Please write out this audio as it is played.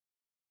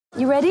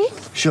You ready?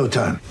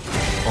 Showtime.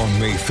 On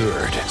May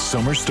 3rd,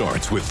 summer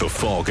starts with The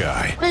Fall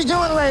Guy. Let's do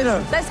it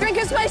later. Let's drink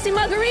a spicy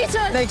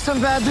margarita. Make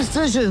some bad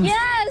decisions.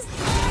 Yes!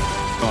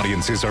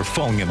 Audiences are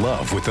falling in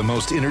love with the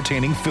most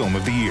entertaining film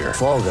of the year.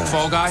 Fall Guy.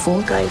 Fall Guy?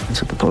 Fall guy.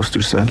 That's what the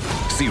poster said.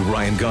 See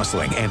Ryan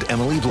Gosling and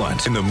Emily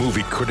Blunt in the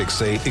movie critics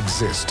say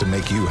exists to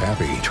make you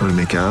happy. Trying to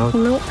make it out?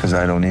 Nope. Because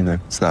I don't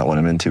either. It's not what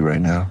I'm into right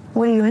now.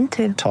 What are you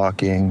into?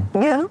 Talking.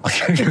 Yeah.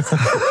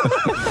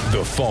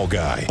 The Fall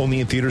Guy.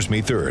 Only in theaters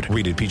May 3rd.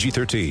 Rated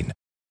PG-13.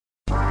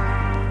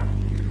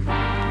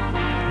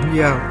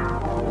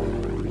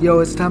 Yo,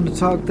 it's time to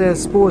talk that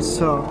sports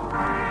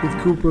talk with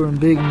Cooper and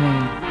Big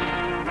Man.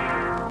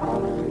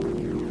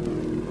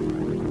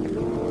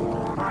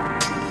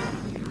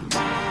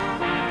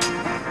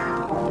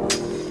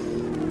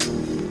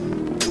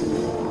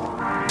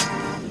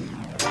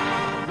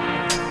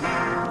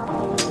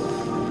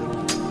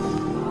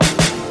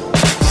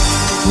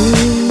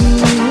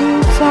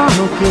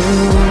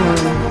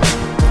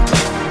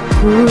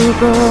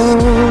 Cooper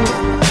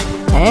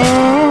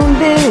and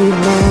Big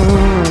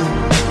Man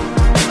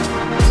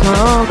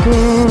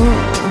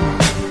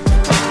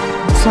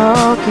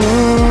talking,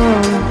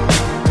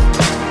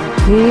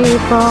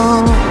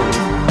 people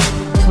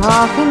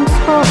talking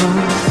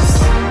sports.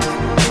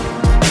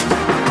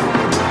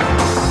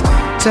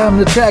 Time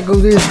to tackle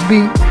this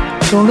beat.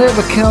 Don't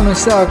ever count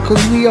us out,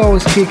 cause we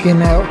always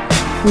kicking out.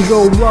 We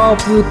go raw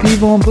for the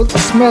people and put the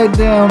smack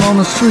down on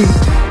the street.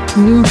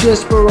 New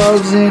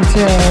desperados in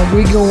town,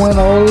 we going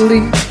all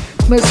elite.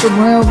 Mess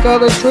around,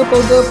 got a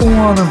triple-double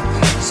on them.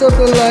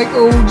 Something like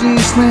OG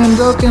slam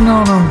dunking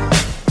on them.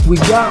 We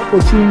got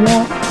what you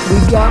want,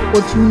 we got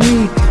what you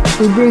need.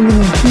 We bringing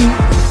the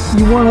heat.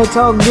 You wanna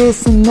talk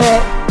this and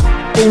that,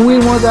 but we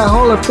want that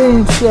Hall of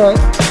Fame shot.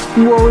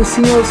 You always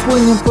see us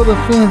swinging for the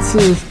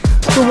fences.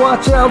 So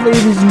watch out,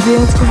 ladies and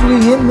gents, cause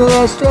we hitting the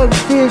last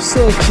stratosphere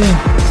section.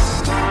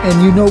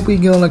 And you know we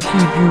gonna keep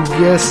you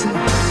guessing.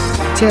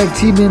 Tag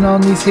teaming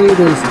on these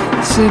haters,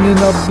 sending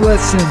up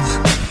blessings.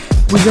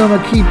 We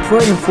gonna keep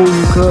praying for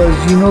you,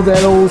 cause you know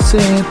that old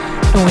saying,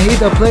 don't hate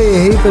the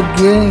player, hate the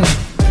game.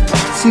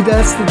 See,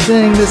 that's the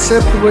thing that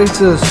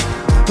separates us.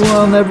 We're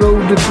on that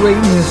road to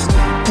greatness,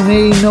 and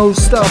there ain't no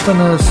stopping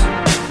us.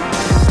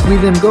 We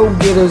them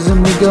go-getters,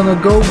 and we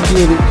gonna go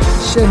get it.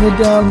 Shutting it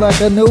down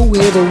like a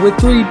no-hitter with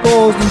 3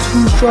 balls and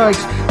 2 strikes,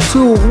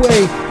 2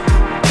 away.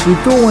 We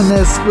throwing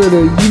that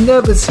splitter, you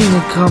never seen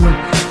it coming.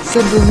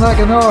 Something like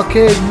an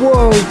arcade,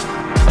 whoa.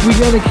 We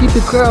gonna keep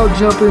the crowd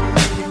jumping.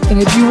 And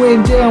if you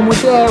ain't down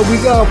with that, we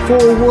got 4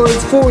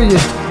 words for you.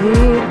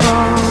 People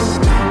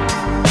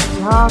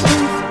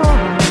talking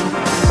sports.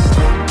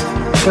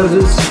 Cause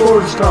it's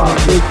Sports Talk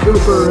with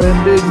Cooper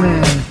and Big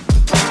Man.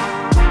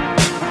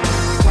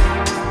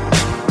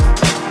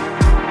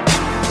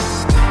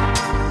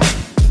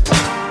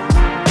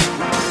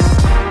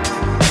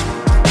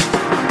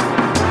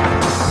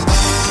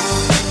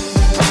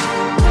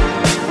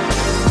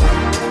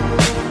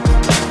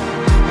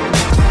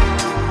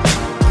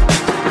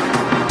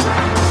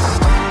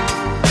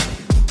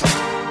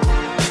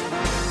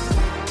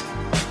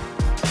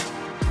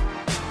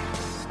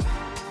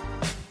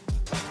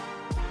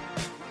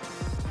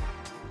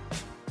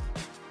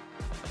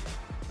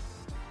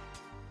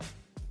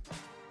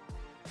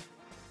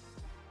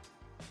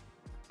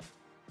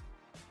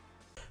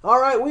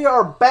 Alright, we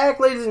are back,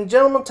 ladies and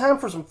gentlemen. Time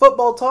for some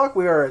football talk.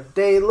 We are a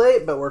day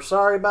late, but we're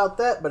sorry about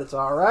that, but it's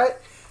alright.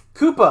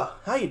 Koopa,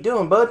 how you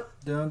doing, bud?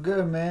 Doing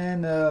good,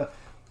 man.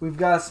 We've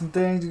got some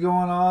things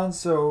going on,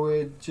 so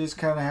it just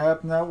kind of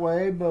happened that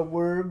way, but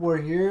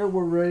we're here.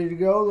 We're ready to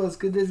go. Let's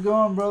get this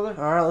going, brother.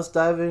 Alright, let's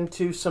dive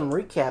into some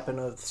recapping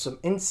of some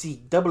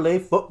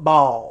NCAA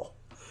football.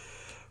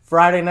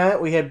 Friday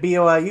night, we had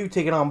BYU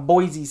taking on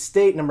Boise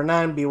State. Number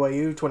 9,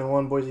 BYU,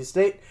 21, Boise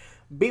State.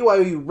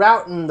 BYU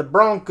routing the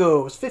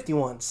Broncos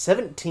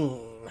 51-17.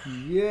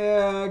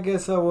 Yeah, I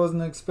guess I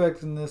wasn't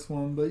expecting this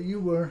one, but you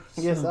were.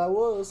 So. Yes, I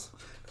was.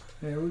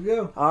 There we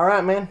go. All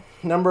right, man.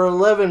 Number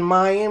 11,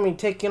 Miami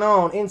taking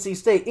on NC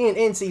State. In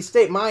NC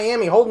State,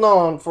 Miami holding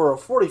on for a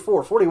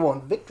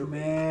 44-41 victory.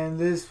 Man,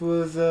 this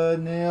was a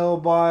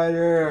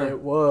nail-biter.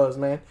 It was,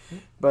 man.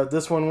 But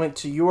this one went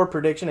to your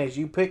prediction as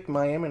you picked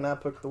Miami and I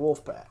picked the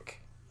Wolfpack.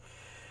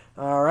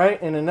 All right,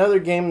 in another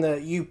game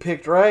that you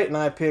picked right and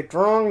I picked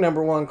wrong,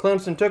 number 1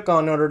 Clemson took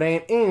on Notre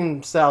Dame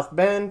in South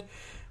Bend.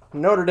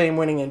 Notre Dame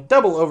winning in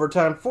double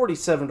overtime,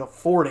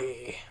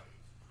 47-40.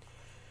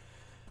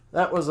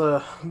 That was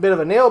a bit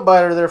of a nail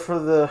biter there for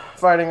the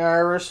Fighting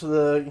Irish.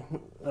 The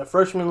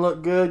freshman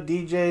looked good,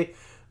 DJ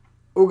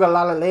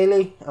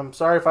Ugalalele. I'm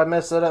sorry if I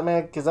messed that up,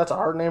 man, because that's a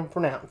hard name to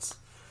pronounce.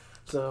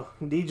 So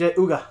DJ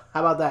Uga,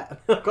 how about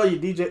that? I'll call you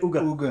DJ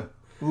Uga.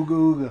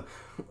 Uga.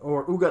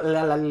 Or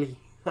Ugalalele.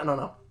 I don't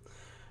know.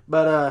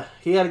 But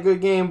he had a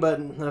good game,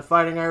 but the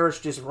Fighting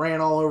Irish just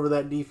ran all over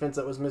that defense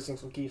that was missing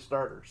some key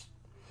starters.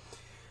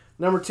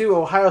 Number 2,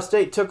 Ohio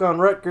State took on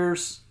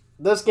Rutgers.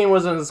 This game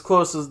wasn't as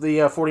close as the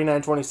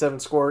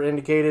 49-27 score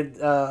indicated.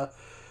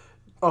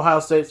 Ohio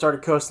State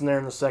started coasting there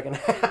in the second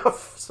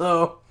half.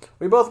 So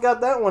we both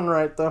got that one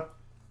right, though.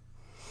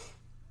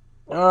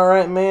 All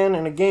right, man.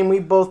 In a game we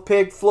both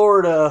picked,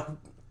 Florida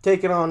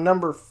taking on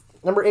number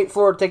 8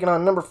 Florida taking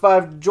on number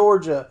 5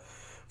 Georgia.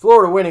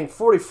 Florida winning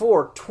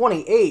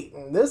 44-28.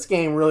 And this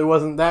game really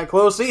wasn't that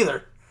close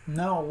either.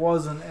 No, it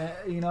wasn't.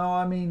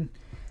 The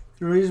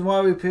reason why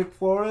we picked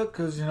Florida,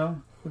 because,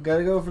 we got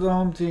to go for the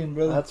home team,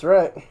 brother. That's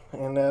right.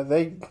 And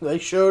they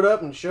showed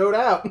up and showed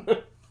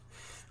out.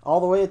 All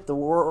the way at the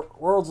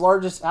world's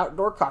largest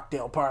outdoor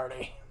cocktail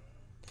party.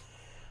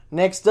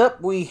 Next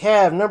up, we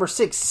have number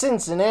 6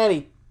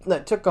 Cincinnati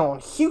that took on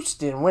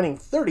Houston, winning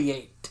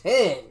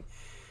 38-10.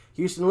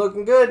 Houston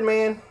looking good,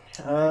 man.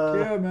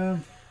 Yeah,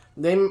 man.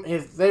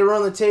 If they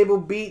run the table,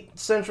 beat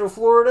Central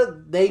Florida,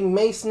 they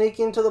may sneak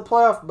into the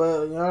playoff,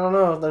 but I don't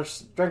know. Their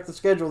strength of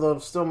schedule, though,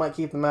 still might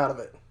keep them out of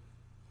it.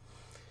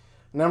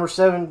 Number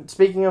 7,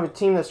 speaking of a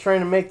team that's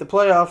trying to make the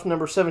playoffs,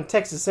 number 7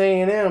 Texas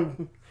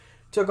A&M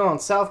took on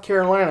South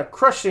Carolina,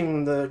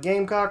 crushing the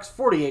Gamecocks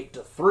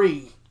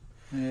 48-3.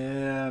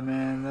 Yeah,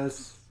 man,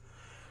 that's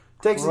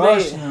Texas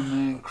crushing them,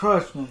 man,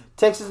 crushing them.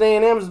 Texas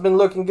A&M has been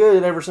looking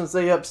good ever since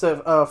they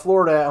upset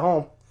Florida at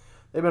home.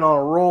 They've been on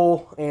a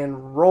roll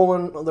and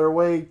rolling their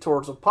way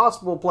towards a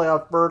possible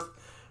playoff berth,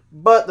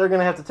 but they're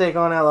going to have to take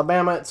on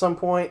Alabama at some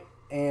point,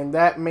 and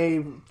that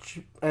may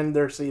end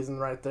their season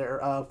right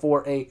there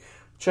for a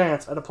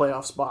chance at a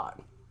playoff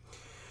spot.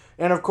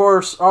 And of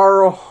course,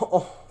 our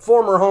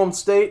former home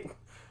state,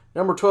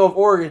 number 12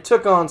 Oregon,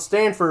 took on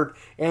Stanford,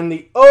 and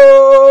the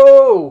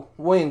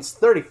wins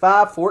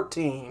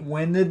 35-14.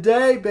 Win the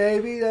day,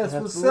 baby. That's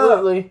what's up.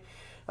 Absolutely.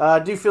 I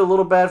do feel a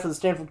little bad for the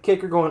Stanford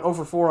kicker going 0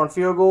 for 4 on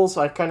field goals.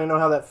 I kind of know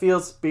how that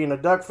feels being a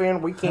Duck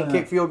fan. We can't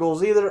kick field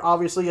goals either,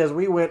 obviously, as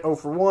we went 0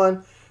 for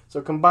 1.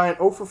 So combined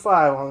 0 for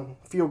 5 on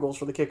field goals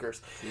for the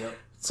kickers. Yep.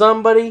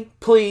 Somebody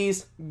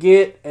please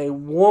get a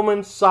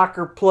woman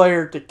soccer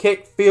player to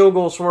kick field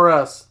goals for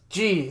us.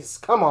 Jeez,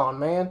 come on,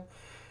 man.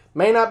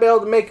 May not be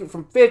able to make it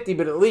from 50,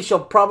 but at least you'll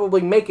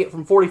probably make it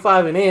from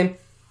 45 and in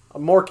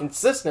more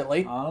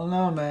consistently. I don't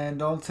know, man.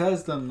 Don't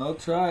test them. They'll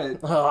try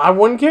it. I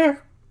wouldn't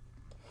care.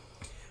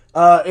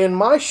 In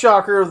my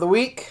shocker of the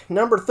week,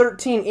 number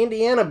 13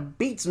 Indiana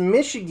beats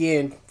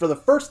Michigan for the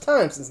first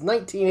time since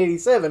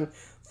 1987,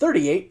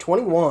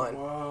 38-21.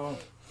 Wow.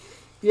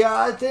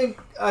 Yeah, I think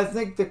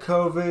the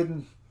COVID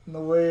and the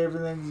way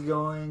everything's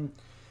going.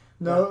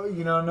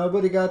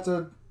 Nobody got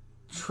to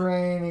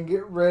train and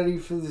get ready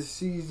for the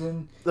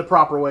season The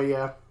proper way,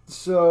 yeah.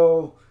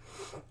 So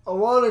a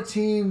lot of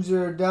teams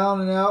are down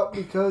and out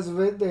because of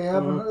it. They're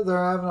having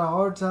a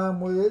hard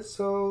time with it.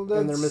 So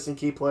and they're missing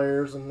key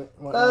players and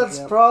whatnot. That's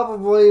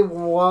probably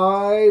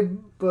why.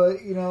 But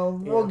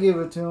we'll give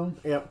it to them.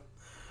 Yep.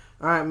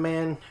 All right,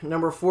 man.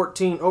 Number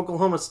 14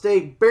 Oklahoma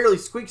State barely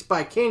squeaks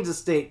by Kansas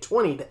State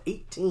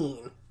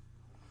 20-18.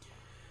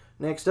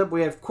 Next up,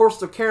 we have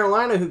Coastal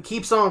Carolina, who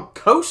keeps on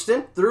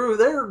coasting through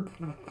their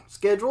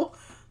schedule.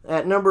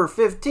 At number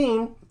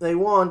 15, they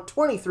won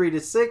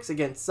 23-6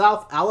 against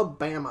South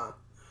Alabama.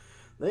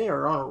 They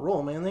are on a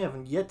roll, man. They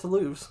haven't yet to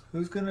lose.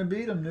 Who's gonna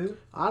beat them, dude?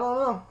 I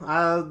don't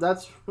know.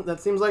 That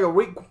seems like a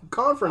weak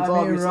conference.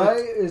 Obviously,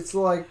 right? It's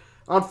like,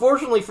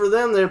 unfortunately for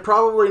them, they're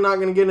probably not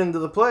going to get into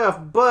the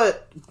playoff.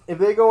 But if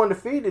they go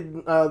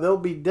undefeated, they'll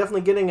be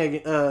definitely getting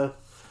a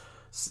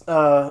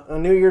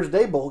New Year's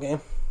Day bowl game.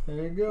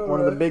 There you go.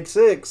 One of the Big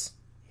Six.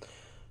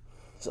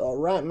 It's all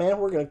right, man.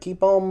 We're going to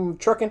keep on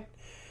trucking.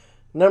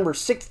 Number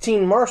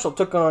 16 Marshall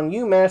took on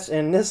UMass,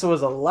 and this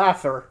was a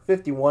laugher,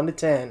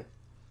 51-10.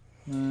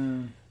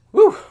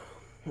 Woo!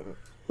 A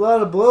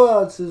lot of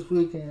blowouts this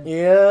weekend.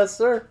 Yes,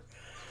 sir.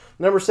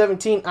 Number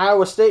 17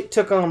 Iowa State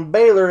took on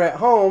Baylor at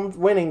home,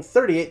 winning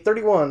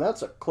 38-31.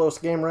 That's a close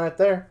game right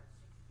there.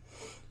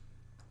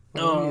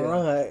 All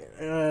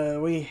right.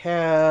 We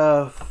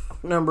have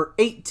number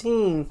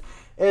 18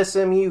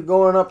 SMU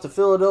going up to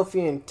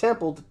Philadelphia and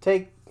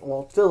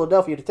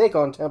Philadelphia to take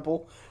on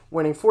Temple,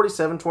 winning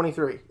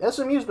 47-23.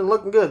 SMU's been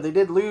looking good. They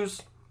did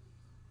lose,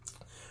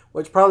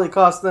 which probably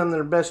cost them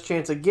their best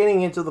chance of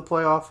getting into the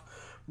playoff,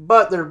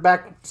 but they're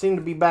seem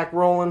to be back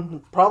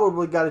rolling.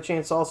 Probably got a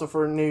chance also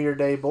for a New Year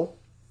Day Bowl.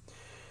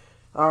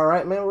 All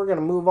right, man, we're going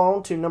to move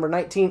on to number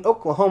 19,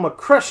 Oklahoma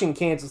crushing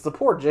Kansas. The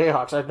poor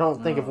Jayhawks, I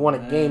don't think have won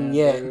a game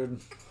yet. Dude.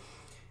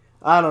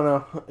 I don't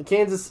know.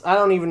 Kansas, I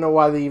don't even know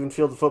why they even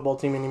field the football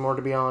team anymore,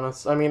 to be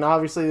honest. I mean,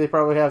 obviously they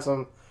probably have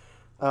some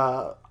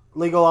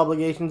legal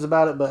obligations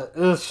about it, but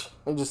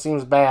it just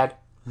seems bad.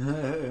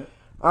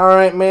 All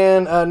right,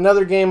 man,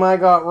 another game I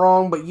got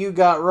wrong, but you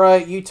got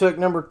right. You took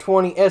number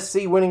 20,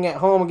 SC, winning at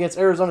home against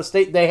Arizona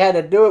State. They had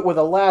to do it with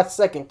a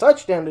last-second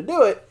touchdown to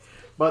do it,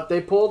 but they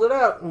pulled it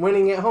out,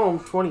 winning at home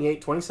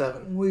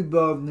 28-27. We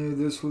both knew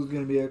this was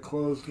going to be a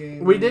close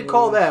game. We did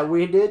call that.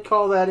 We did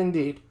call that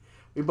indeed.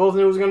 We both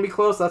knew it was going to be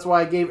close. That's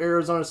why I gave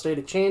Arizona State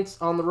a chance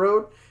on the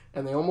road,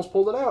 and they almost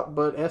pulled it out.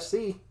 But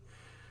SC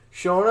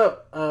showing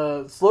up.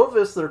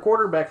 Slovis, their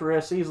quarterback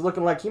for SC, is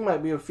looking like he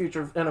might be a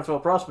future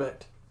NFL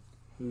prospect.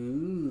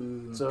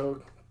 Ooh.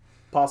 So,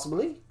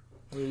 possibly.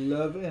 We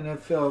love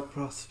NFL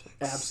prospects.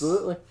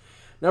 Absolutely.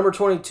 Number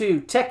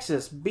 22,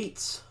 Texas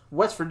beats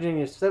West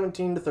Virginia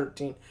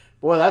 17-13.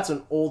 Boy, that's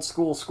an old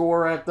school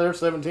score right there,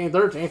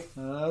 17-13.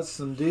 That's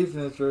some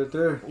defense right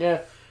there.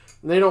 Yeah,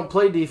 they don't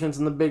play defense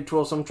in the Big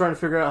 12, so I'm trying to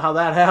figure out how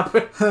that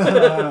happened.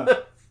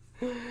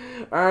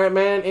 All right,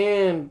 man,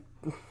 and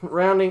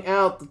rounding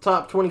out the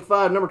top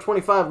 25, number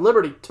 25,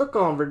 Liberty took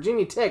on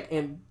Virginia Tech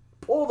and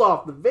pulled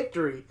off the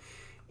victory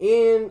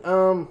in,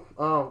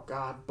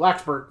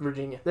 Blacksburg,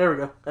 Virginia. There we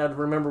go. I had to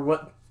remember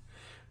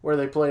where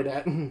they played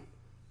at.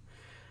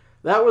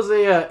 That was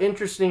a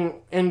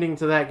interesting ending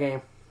to that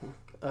game.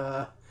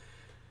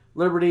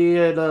 Liberty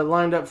had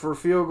lined up for a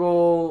field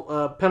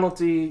goal.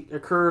 Penalty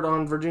occurred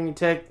on Virginia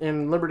Tech,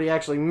 and Liberty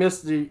actually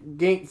missed the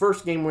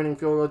first game-winning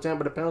field goal attempt,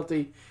 but a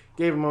penalty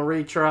gave them a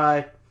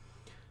retry.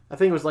 I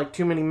think it was like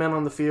too many men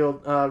on the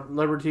field.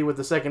 Liberty, with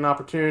the second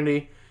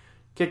opportunity,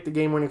 kicked the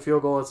game-winning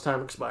field goal as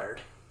time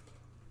expired.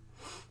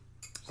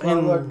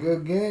 Sounds like a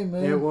good game,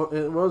 man. It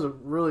was a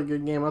really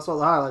good game. I saw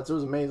the highlights. It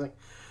was amazing.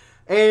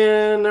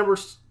 And number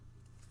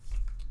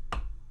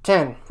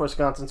 10,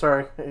 Wisconsin.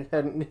 Sorry.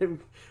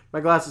 My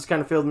glasses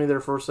kind of failed me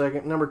there for a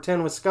second. Number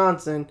 10,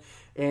 Wisconsin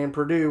and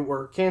Purdue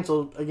were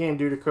canceled again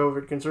due to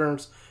COVID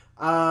concerns.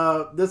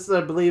 This,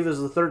 I believe, is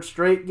the third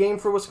straight game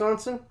for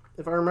Wisconsin,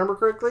 if I remember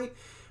correctly.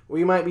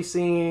 We might be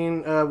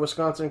seeing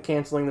Wisconsin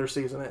canceling their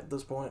season at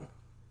this point.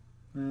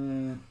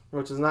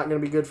 Which is not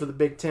going to be good for the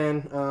Big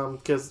Ten,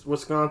 because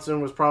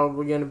Wisconsin was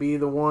probably going to be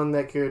the one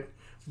that could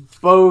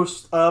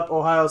boast up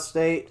Ohio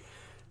State.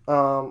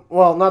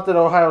 Well, not that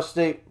Ohio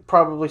State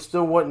probably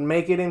still wouldn't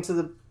make it into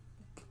the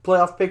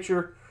playoff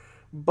picture,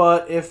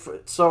 but if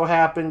it so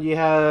happened you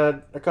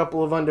had a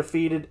couple of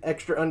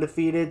extra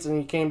undefeateds, and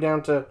you came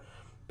down to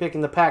picking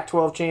the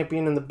Pac-12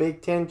 champion and the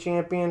Big Ten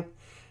champion,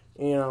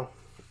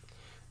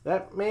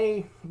 that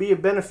may be a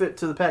benefit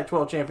to the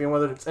Pac-12 champion,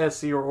 whether it's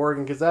SC or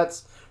Oregon, because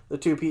that's the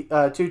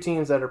two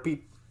teams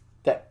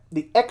that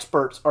the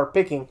experts are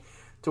picking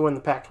to win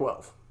the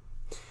Pac-12.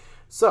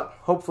 So,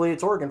 hopefully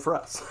it's Oregon for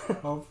us.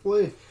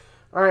 Hopefully.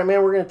 All right,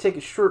 man, we're going to take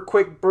a short,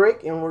 quick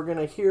break, and we're going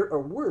to hear a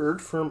word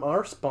from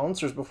our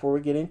sponsors before we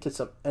get into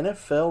some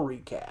NFL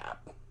recap.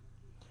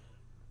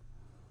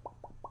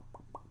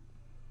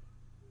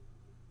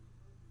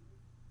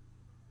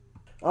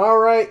 All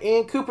right,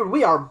 and Cooper,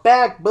 we are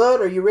back,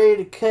 bud. Are you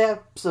ready to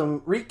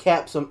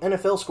recap some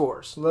NFL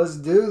scores? Let's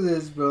do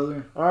this,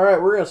 brother. All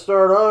right, we're going to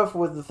start off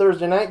with the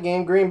Thursday night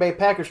game. Green Bay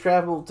Packers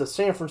traveled to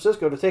San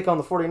Francisco to take on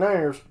the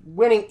 49ers,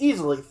 winning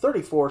easily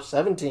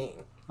 34-17.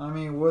 I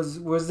mean,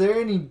 was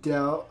there any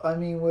doubt? I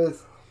mean,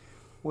 with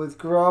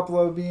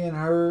Garoppolo being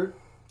hurt,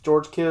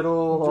 George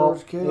Kittle,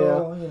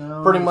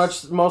 pretty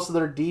much most of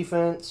their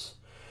defense.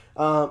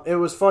 It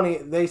was funny.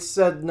 They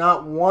said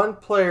not one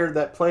player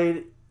that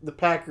played the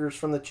Packers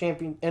from the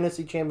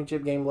NFC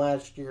Championship game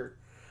last year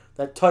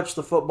that touched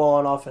the football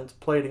on offense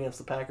played against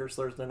the Packers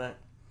Thursday night.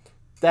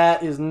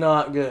 That is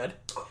not good,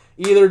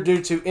 either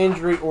due to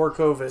injury or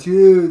COVID.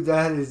 Dude,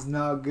 that is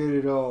not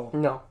good at all.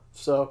 No.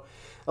 So,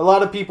 a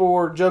lot of people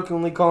were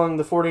jokingly calling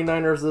the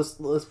 49ers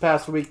this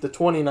past week the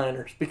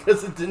 29ers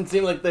because it didn't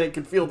seem like they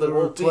could field the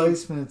whole team.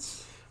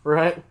 Replacements.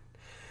 Right?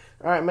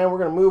 All right, man, we're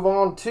going to move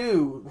on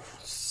to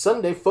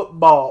Sunday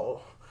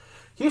football.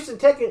 Houston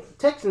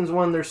Texans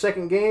won their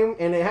second game,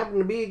 and it happened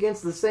to be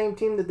against the same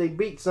team that they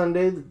beat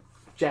Sunday, the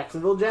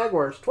Jacksonville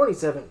Jaguars,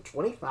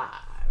 27-25.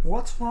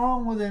 What's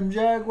wrong with them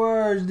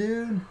Jaguars,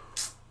 dude?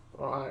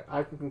 Well,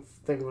 I can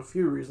think of a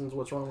few reasons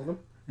what's wrong with them.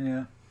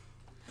 Yeah.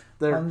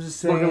 I'm just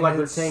saying, looking like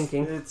they're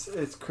tanking.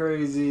 It's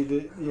crazy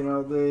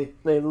that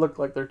they look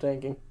like they're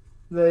tanking.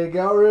 They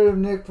got rid of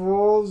Nick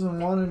Foles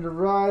and wanted to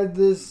ride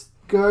this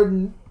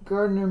Gardner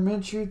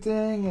Minshew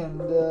thing,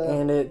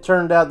 and it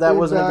turned out that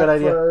wasn't a good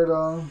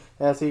idea.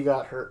 As he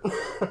got hurt,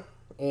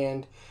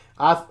 and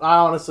I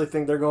honestly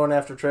think they're going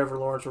after Trevor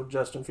Lawrence or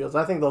Justin Fields.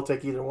 I think they'll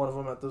take either one of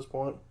them at this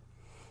point.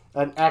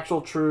 An actual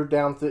true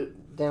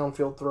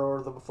downfield thrower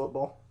of the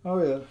football.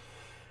 Oh yeah.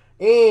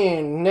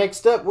 And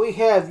next up, we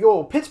have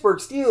your Pittsburgh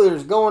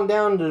Steelers going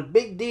down to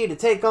Big D to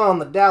take on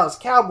the Dallas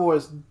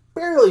Cowboys,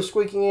 barely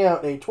squeaking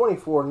out a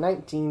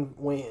 24-19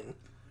 win.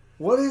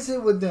 What is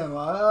it with them?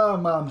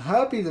 I'm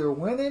happy they're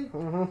winning,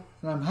 and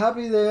I'm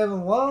happy they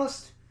haven't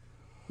lost,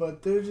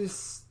 but they're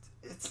just,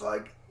 it's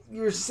like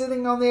you're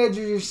sitting on the edge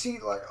of your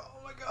seat like, oh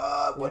my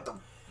God, what the...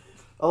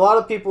 A lot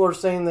of people are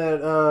saying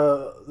that,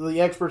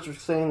 the experts are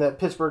saying that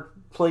Pittsburgh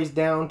plays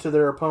down to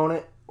their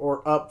opponent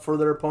or up for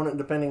their opponent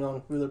depending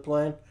on who they're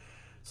playing.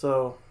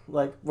 So,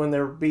 like, when they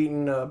were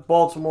beating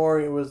Baltimore,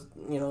 it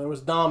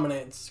was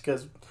dominance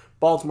because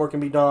Baltimore can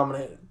be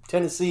dominant.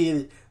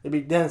 Tennessee, they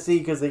beat Tennessee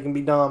because they can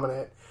be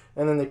dominant.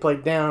 And then they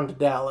played down to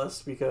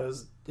Dallas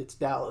because it's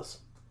Dallas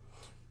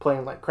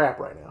playing like crap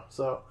right now.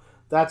 So,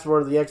 that's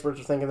where the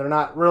experts are thinking. They're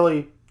not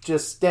really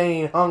just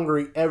staying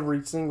hungry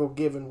every single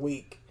given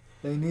week.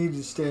 They need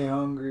to stay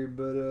hungry,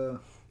 but...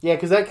 Yeah,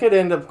 because that could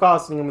end up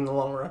costing them in the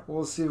long run.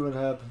 We'll see what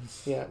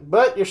happens. Yeah,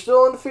 but you're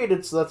still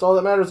undefeated, so that's all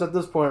that matters at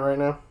this point right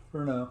now.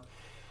 For now.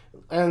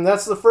 And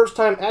that's the first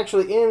time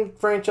actually in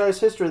franchise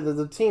history that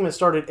the team has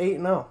started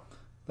 8-0.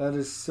 That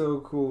is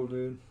so cool,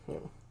 dude. Yeah.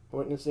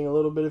 Witnessing a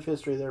little bit of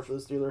history there for the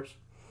Steelers.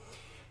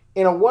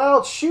 In a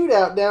wild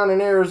shootout down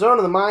in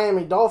Arizona, the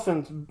Miami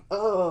Dolphins,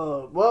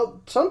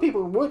 well, some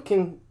people would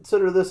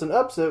consider this an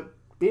upset,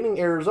 beating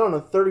Arizona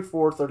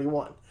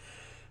 34-31.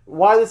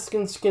 Why this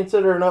is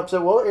considered an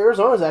upset? Well,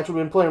 Arizona's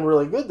actually been playing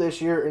really good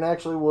this year and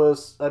actually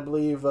was, I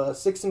believe,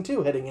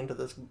 6-2 heading into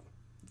this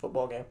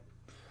football game.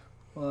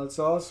 Well, that's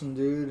awesome,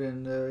 dude.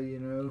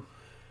 And,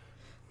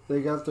 they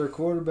got their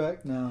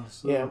quarterback now.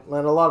 So. Yeah,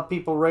 and a lot of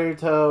people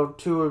rated how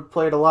Tua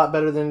played a lot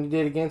better than he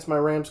did against my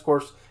Rams. Of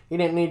course, he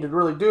didn't need to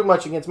really do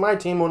much against my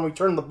team when we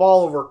turned the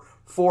ball over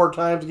 4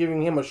 times,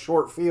 giving him a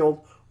short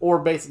field, or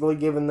basically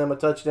giving them a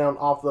touchdown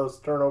off those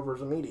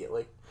turnovers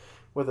immediately,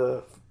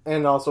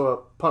 and also a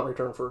punt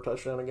return for a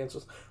touchdown against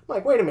us. I'm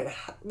like, wait a minute,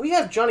 we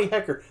have Johnny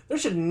Hecker. There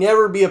should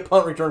never be a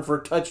punt return for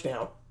a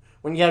touchdown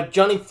when you have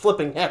Johnny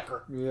flipping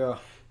Hecker. Yeah.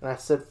 And I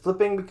said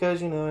flipping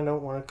because, I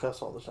don't want to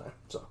cuss all the time.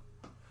 So,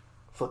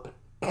 flipping.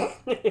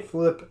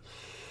 Flip it.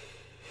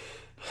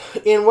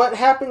 In what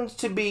happens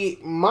to be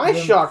my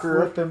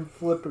shocker... Flipping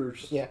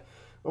flippers. Yeah.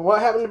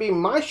 What happened to be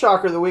my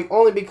shocker of the week,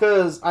 only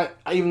because,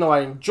 even though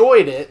I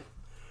enjoyed it,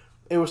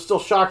 it was still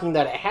shocking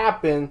that it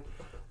happened.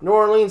 New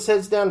Orleans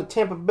heads down to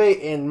Tampa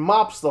Bay and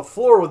mops the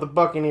floor with the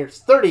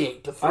Buccaneers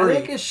 38-3. I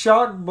think it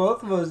shocked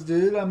both of us,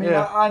 dude. I mean,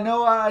 Yeah. I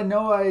know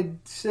I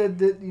said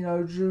that,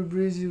 Drew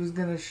Brees was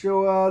going to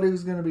show out. He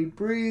was going to be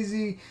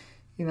breezy,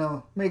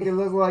 make it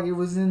look like it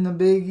was in the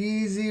Big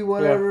Easy,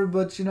 whatever. Yeah.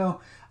 But,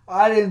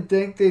 I didn't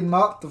think they'd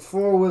mop the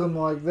floor with him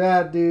like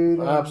that, dude.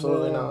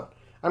 Absolutely not.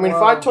 I mean, if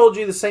I told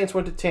you the Saints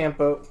went to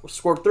Tampa,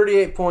 scored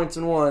 38 points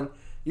and won,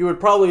 you would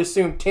probably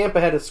assume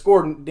Tampa had to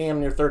score damn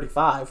near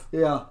 35.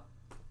 Yeah.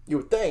 You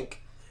would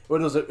think.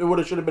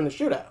 It should have been a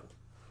shootout.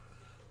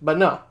 But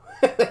no.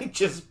 They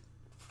just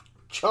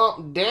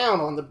chomped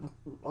down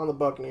on the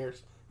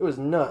Buccaneers. It was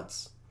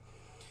nuts.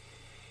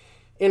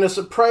 In a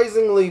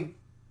surprisingly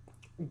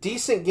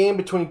decent game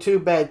between two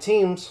bad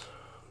teams,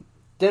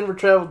 Denver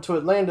traveled to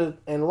Atlanta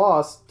and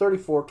lost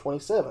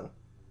 34-27.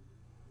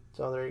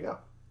 So there you go.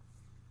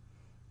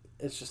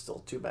 It's just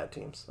still two bad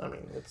teams. I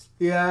mean, it's...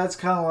 Yeah, it's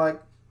kind of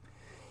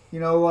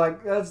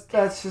like,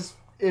 that's just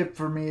it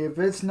for me. If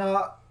it's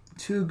not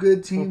two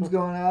good teams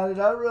going at it,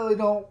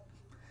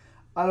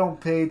 I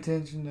don't pay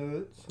attention to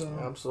it. So.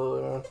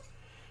 Absolutely, man.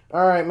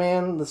 All right,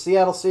 man. The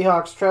Seattle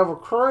Seahawks travel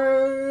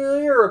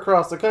clear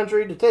across the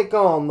country to take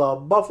on the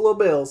Buffalo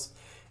Bills.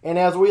 And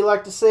as we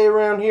like to say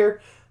around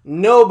here,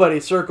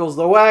 nobody circles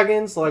the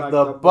wagons like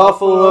the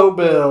Buffalo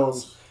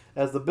Bills.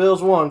 As the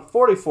Bills won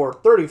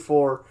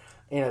 44-34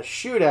 in a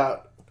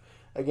shootout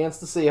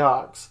against the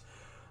Seahawks.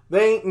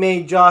 They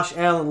made Josh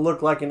Allen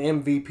look like an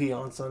MVP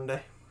on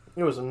Sunday.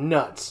 It was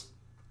nuts.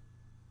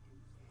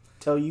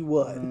 Tell you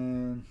what.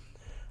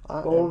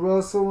 Old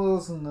Russell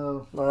Wilson,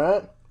 though. All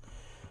right.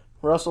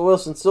 Russell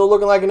Wilson still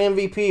looking like an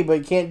MVP, but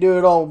he can't do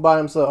it all by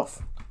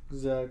himself.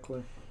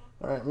 Exactly.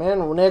 All right,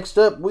 man. Next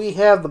up, we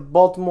have the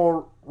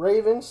Baltimore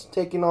Ravens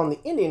taking on the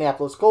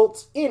Indianapolis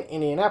Colts in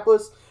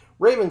Indianapolis.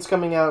 Ravens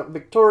coming out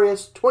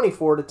victorious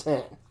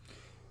 24-10.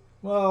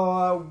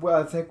 Well,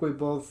 I think we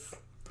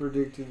both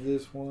predicted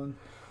this one.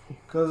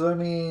 Because,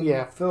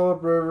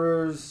 Phillip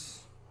Rivers...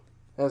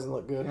 Hasn't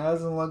looked good.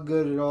 Hasn't looked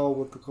good at all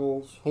with the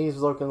Colts. He's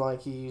looking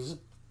like he's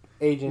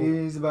aging.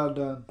 He's about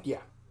done.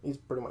 Yeah, he's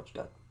pretty much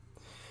done.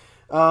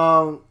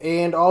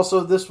 And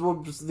also, this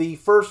was the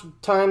first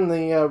time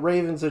the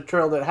Ravens had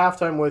trailed at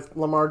halftime with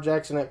Lamar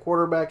Jackson at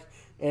quarterback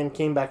and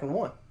came back and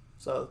won.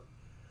 So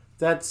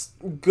that's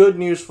good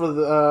news for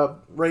the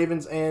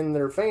Ravens and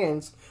their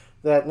fans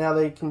that now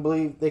they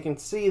can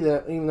see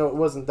that even though it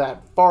wasn't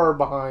that far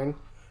behind,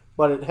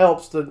 but it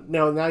helps to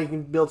now you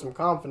can build some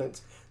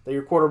confidence that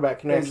your quarterback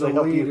can actually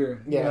help you.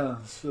 Yeah.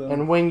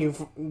 And when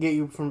get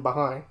you from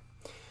behind.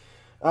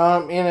 In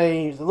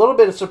a little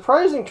bit of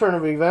surprising turn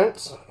of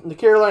events, the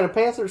Carolina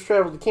Panthers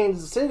traveled to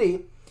Kansas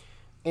City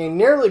and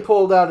nearly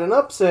pulled out an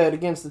upset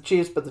against the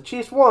Chiefs, but the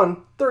Chiefs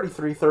won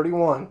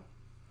 33-31.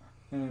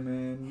 Hey,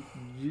 man,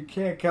 you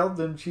can't count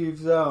them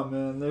Chiefs out,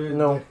 man.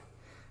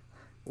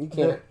 You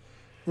can't.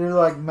 They're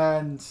like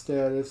Madden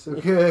status,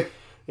 okay?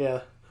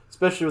 Yeah,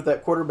 especially with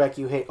that quarterback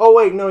you hate. Oh,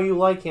 wait, no, you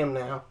like him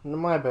now.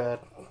 My bad.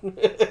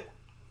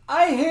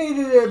 I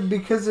hated him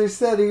because they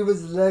said he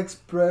was the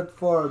next Brett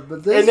Favre.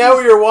 And now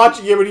we are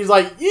watching him and he's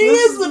like, he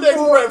is the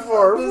next Brett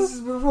Favre. This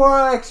is before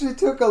I actually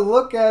took a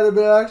look at him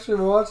and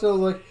actually watched it. I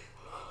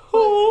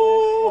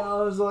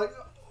was like,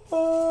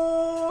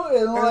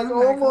 and like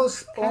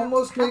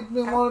almost make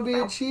me want to be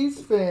a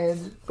Chiefs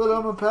fan. But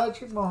I'm a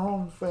Patrick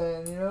Mahomes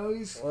fan,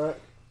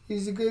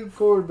 he's a good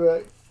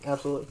quarterback.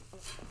 Absolutely.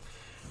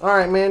 All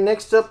right, man,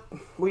 next up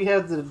we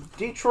have the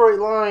Detroit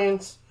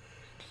Lions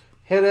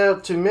head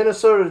out to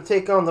Minnesota to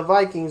take on the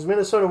Vikings.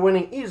 Minnesota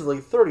winning easily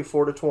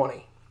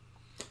 34-20.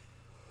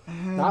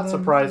 Not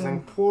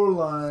surprising. Poor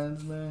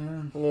Lions,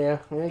 man. Yeah,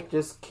 they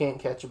just can't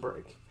catch a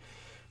break.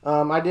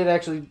 I did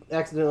actually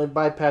accidentally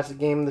bypass the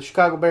game. The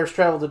Chicago Bears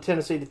traveled to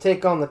Tennessee to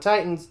take on the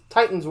Titans.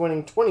 Titans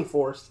winning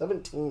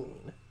 24-17.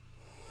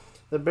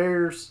 The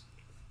Bears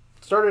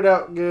started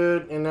out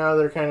good, and now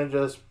they're kind of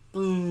just...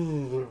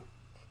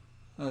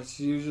 That's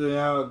usually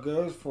how it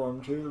goes for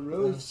them, too. It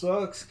really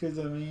sucks because,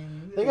 I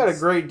mean... They got a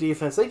great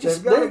defense. They need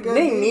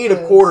a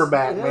defense.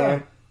 quarterback,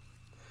 man.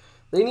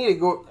 They need to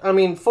go... I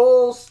mean,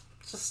 Foles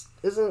just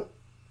isn't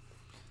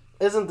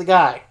the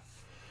guy.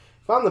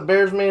 If I'm the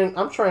Bears, man,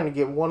 I'm trying to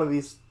get one of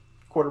these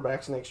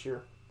quarterbacks next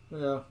year.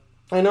 Yeah.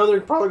 I know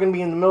they're probably going to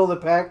be in the middle of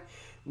the pack,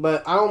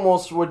 but I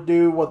almost would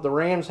do what the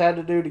Rams had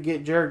to do to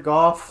get Jared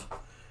Goff.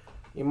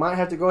 You might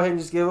have to go ahead and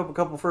just give up a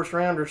couple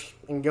first-rounders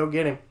and go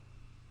get him.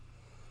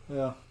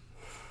 Yeah.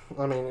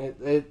 I mean,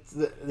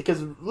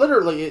 because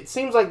literally it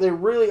seems like they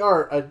really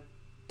are a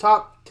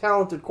top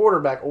talented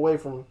quarterback away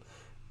from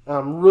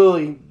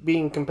really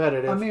being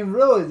competitive. I mean,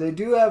 really, they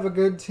do have a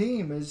good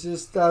team. It's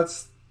just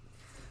that's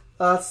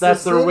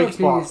their weak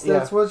spot.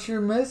 That's what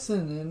you're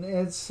missing, and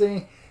it's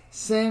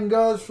same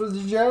goes for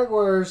the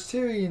Jaguars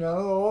too. You know,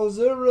 all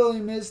they're really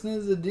missing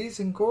is a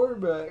decent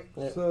quarterback.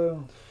 Yeah.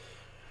 So.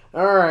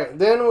 All right,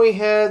 then we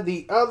had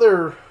the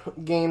other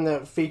game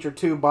that featured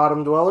two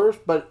bottom dwellers,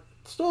 but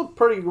still a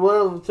pretty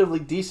relatively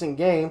decent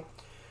game.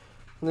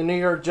 The New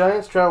York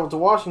Giants traveled to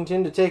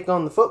Washington to take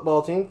on the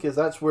football team, because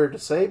that's weird to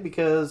say,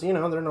 because, you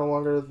know, they're no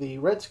longer the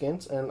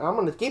Redskins, and I'm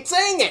going to keep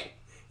saying it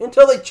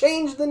until they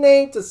change the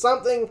name to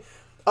something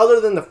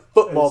other than the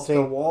football team.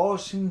 The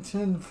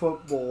Washington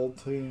football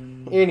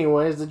team.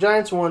 Anyways, the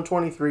Giants won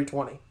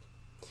 23-20.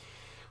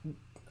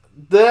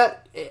 The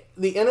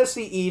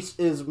NFC East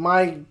is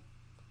my...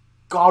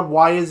 God,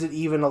 why is it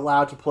even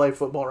allowed to play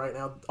football right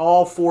now?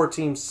 All four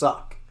teams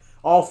suck.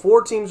 All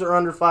four teams are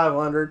under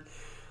 500.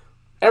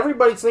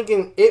 Everybody's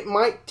thinking it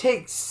might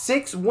take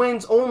 6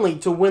 wins only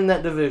to win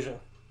that division.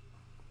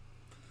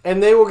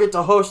 And they will get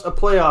to host a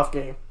playoff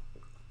game.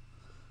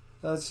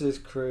 That's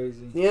just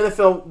crazy. The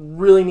NFL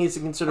really needs to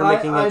consider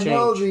making that change. I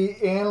know the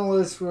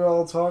analysts were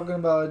all talking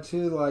about it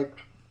too,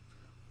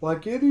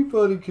 like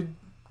anybody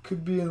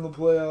could be in the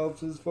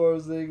playoffs as far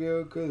as they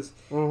go, because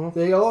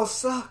they all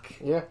suck.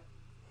 Yeah.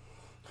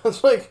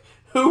 It's like,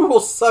 who will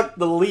suck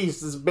the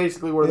least is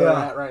basically where they're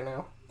at right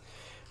now.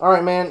 All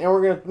right, man, and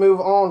we're going to move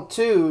on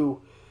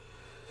to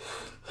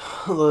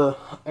I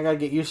got to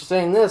get used to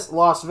saying this,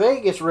 Las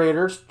Vegas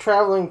Raiders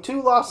traveling to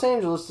Los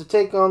Angeles to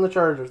take on the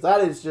Chargers.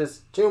 That is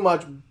just too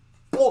much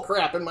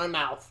bullcrap in my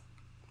mouth.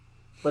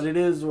 But it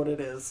is what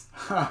it is.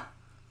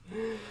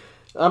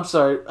 I'm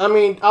sorry. I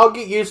mean, I'll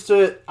get used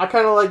to it. I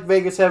kind of like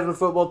Vegas having a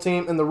football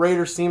team, and the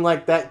Raiders seem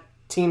like that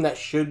team that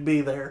should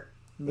be there.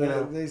 You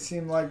know? They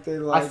seem like they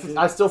like it.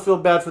 I still feel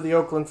bad for the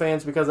Oakland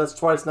fans because that's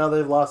twice now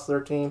they've lost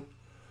their team.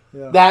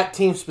 Yeah. That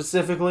team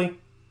specifically,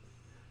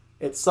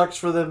 it sucks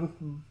for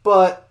them.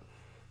 But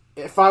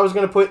if I was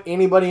going to put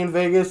anybody in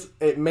Vegas,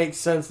 it makes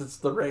sense it's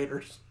the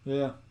Raiders.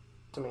 Yeah.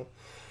 To me.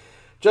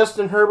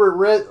 Justin Herbert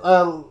led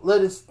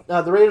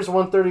the Raiders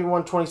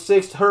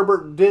 131-26.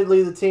 Herbert did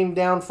lead the team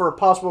down for a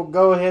possible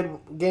go-ahead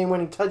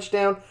game-winning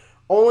touchdown,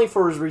 only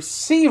for his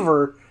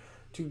receiver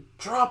to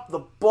drop the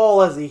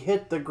ball as he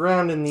hit the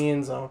ground in the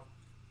end zone.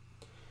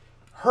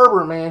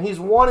 Herbert, man, he's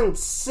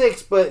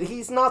 1-6, but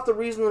he's not the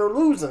reason they're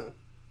losing.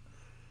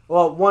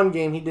 Well, one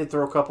game he did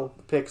throw a couple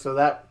picks, so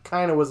that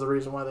kind of was the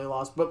reason why they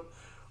lost. But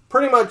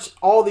pretty much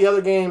all the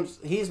other games,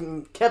 he's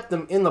kept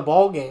them in the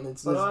ball game.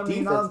 It's this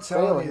defense. I'm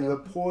telling you, the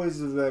poise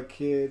of that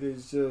kid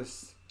is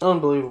just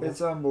unbelievable.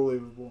 It's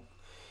unbelievable.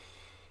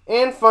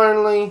 And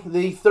finally,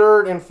 the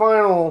third and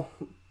final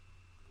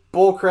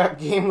bullcrap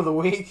game of the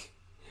week.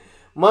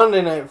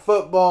 Monday Night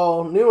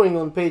Football, New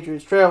England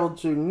Patriots traveled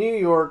to New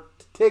York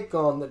to take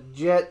on the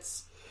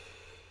Jets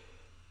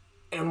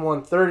and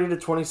won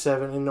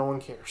 30-27, and no one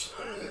cares.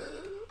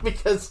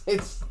 Because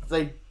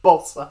they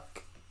both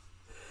suck.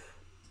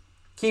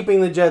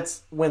 Keeping the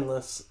Jets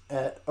winless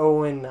at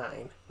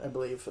 0-9, I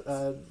believe.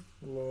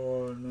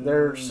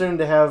 They're soon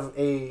to have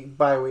a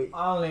bye week.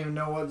 I don't even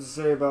know what to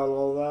say about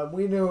all that.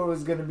 We knew it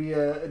was going to be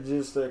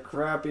just a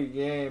crappy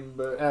game,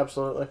 but...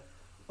 Absolutely.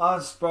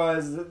 I'm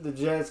surprised that the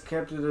Jets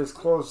kept it as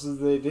close as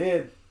they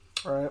did.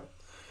 All right.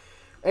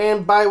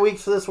 And bye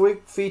weeks this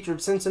week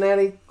featured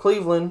Cincinnati,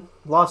 Cleveland,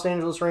 Los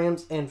Angeles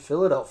Rams, and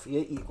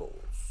Philadelphia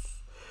Eagles.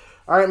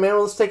 All right, man,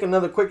 well, let's take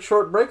another quick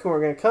short break, and we're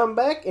going to come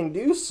back and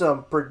do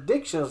some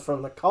predictions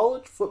from the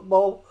college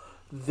football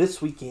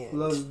this weekend.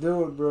 Let's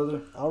do it, brother.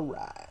 All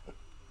right.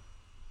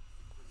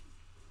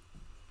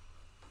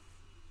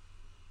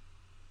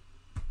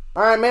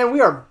 All right, man,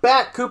 we are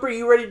back. Cooper,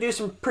 you ready to do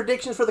some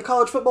predictions for the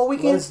college football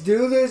weekend? Let's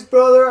do this,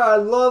 brother. I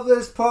love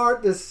this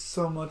part. This is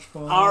so much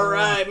fun. All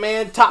right,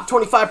 man. Top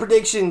 25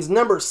 predictions.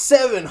 Number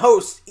 7,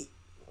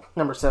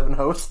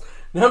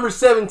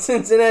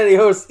 Cincinnati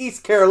hosts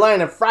East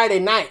Carolina Friday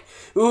night.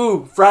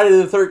 Ooh, Friday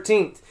the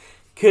 13th.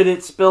 Could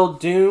it spell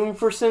doom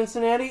for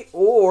Cincinnati,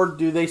 or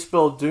do they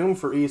spell doom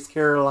for East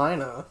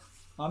Carolina?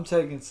 I'm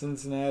taking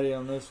Cincinnati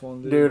on this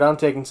one, dude. Dude, I'm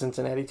taking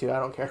Cincinnati, too. I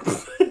don't care.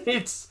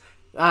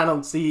 I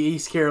don't see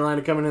East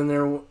Carolina coming in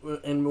there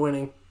and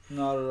winning.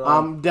 Not at all.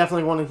 I'm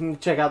definitely wanting to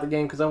check out the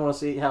game because I want to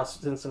see how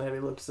Cincinnati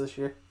looks this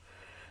year.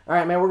 All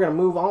right, man, we're going to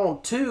move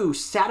on to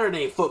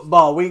Saturday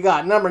football. We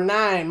got number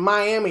 9,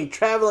 Miami,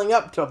 traveling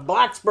up to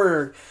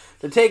Blacksburg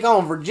to take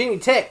on Virginia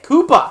Tech.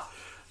 Koopa,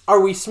 are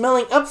we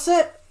smelling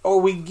upset Or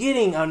are we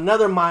getting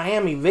another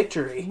Miami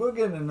victory? We're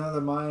getting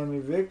another Miami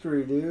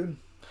victory, dude.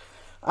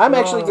 I'm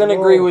actually going to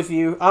agree whoa. with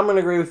you. I'm going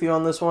to agree with you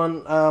on this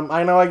one.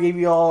 I know I gave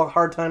you all a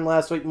hard time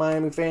last week,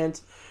 Miami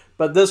fans,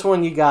 but this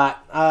one you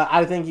got.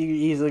 I think you're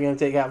easily going to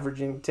take out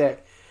Virginia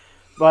Tech.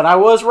 But I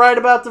was right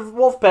about the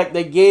Wolfpack.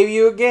 They gave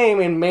you a game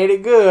and made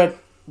it good,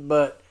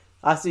 but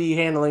I see you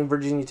handling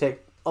Virginia Tech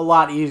a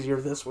lot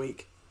easier this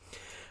week.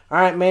 All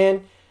right,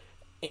 man.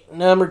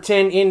 Number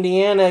 10,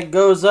 Indiana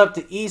goes up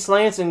to East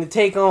Lansing to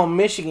take on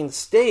Michigan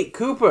State.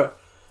 Cooper,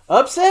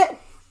 upset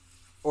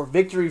or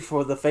victory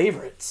for the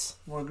favorites?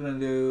 We're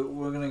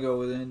gonna go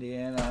with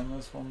Indiana on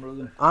this one,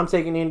 brother. I'm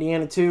taking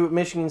Indiana too.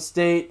 Michigan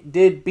State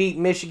did beat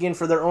Michigan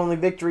for their only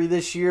victory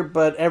this year,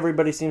 but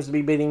everybody seems to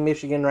be beating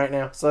Michigan right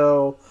now.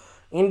 So,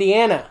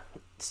 Indiana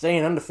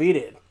staying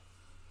undefeated.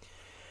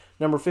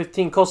 Number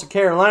 15, Coastal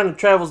Carolina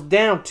travels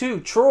down to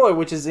Troy,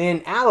 which is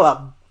in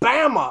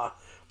Alabama.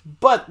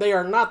 But they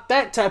are not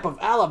that type of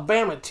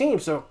Alabama team.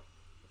 So,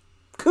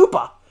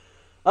 Koopa,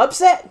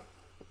 upset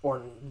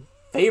or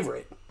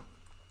favorite?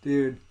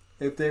 Dude,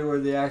 if they were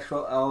the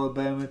actual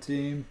Alabama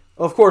team.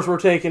 Of course, we're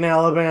taking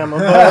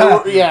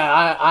Alabama. But yeah,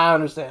 I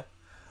understand.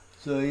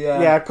 So,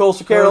 yeah. Yeah,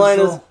 Coastal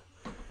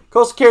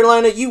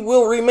Carolina, you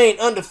will remain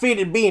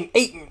undefeated, being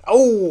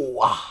 8-0.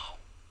 Wow.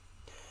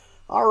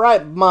 All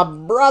right, my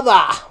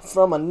brother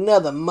from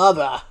another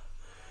mother.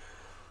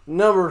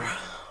 Number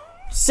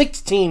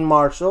 16,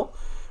 Marshall.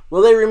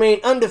 Will they remain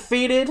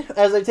undefeated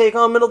as they take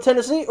on Middle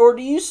Tennessee, or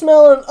do you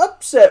smell an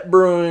upset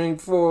brewing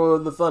for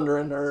the Thunder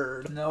and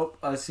Herd? Nope,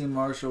 I see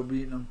Marshall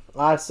beating them.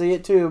 I see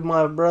it too,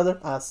 my brother.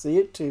 I see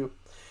it too.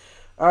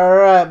 All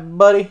right,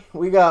 buddy.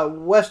 We got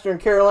Western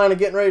Carolina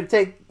getting ready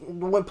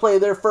to play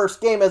their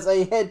first game as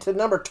they head to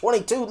number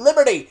 22,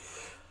 Liberty.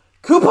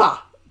 Koopa,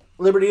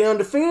 Liberty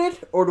undefeated,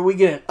 or do we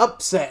get an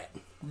upset?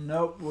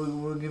 Nope,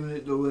 we're giving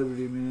it to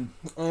Liberty, man.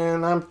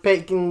 And I'm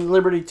picking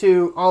Liberty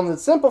too on the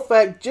simple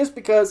fact just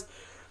because,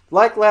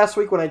 like last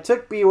week when I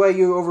took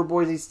BYU over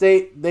Boise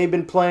State, they've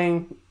been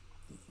playing.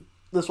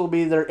 This will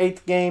be their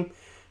 8th game.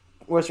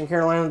 Western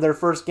Carolina, their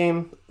first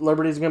game.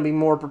 Liberty's going to be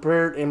more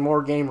prepared and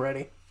more game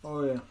ready.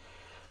 Oh, yeah.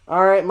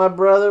 All right, my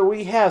brother.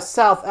 We have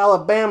South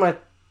Alabama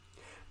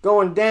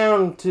going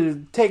down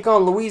to take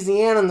on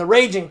Louisiana and the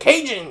Raging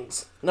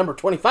Cajuns. Number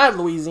 25,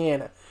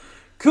 Louisiana.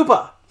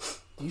 Koopa,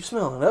 do you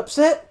smell an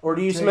upset? Or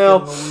do you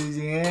smell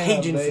Louisiana,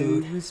 Cajun baby.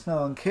 food? We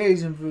smelling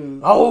Cajun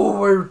food. Oh,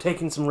 we're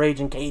taking some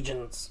Raging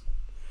Cajuns.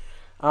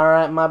 All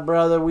right, my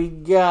brother. We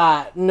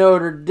got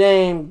Notre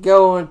Dame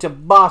going to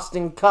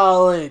Boston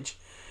College.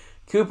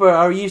 Cooper,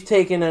 are you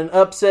taking an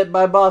upset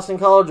by Boston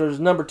College, or does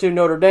number 2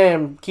 Notre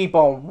Dame keep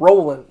on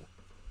rolling?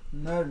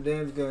 Notre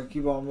Dame's going to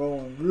keep on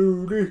rolling.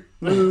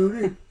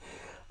 Rudy.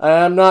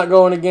 I'm not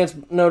going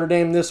against Notre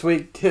Dame this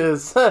week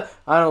because I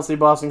don't see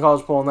Boston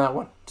College pulling that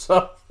one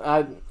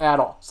at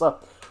all. So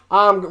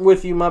I'm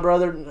with you, my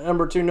brother.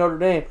 Number 2 Notre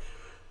Dame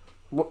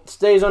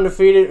stays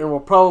undefeated and will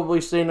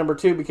probably stay number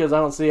 2 because I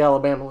don't see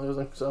Alabama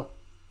losing. So,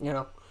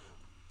 no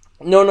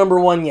number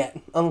 1 yet.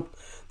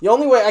 The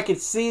only way I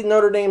could see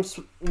Notre Dame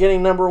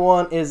getting number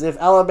 1 is if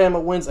Alabama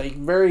wins a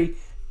very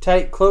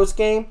tight, close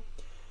game.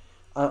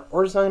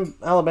 Or is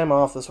Alabama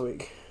off this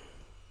week?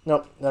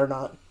 Nope, they're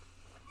not.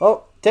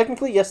 Oh,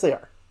 technically, yes, they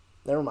are.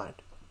 Never mind.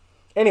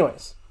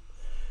 Anyways.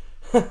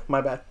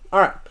 My bad.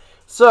 Alright.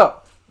 So,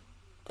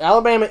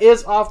 Alabama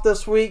is off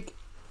this week.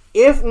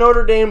 If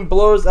Notre Dame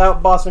blows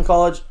out Boston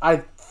College,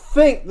 I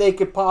think they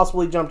could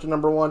possibly jump to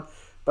number 1.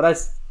 But I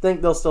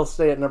think they'll still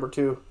stay at number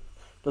 2,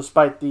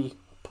 despite the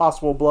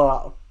possible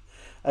blowout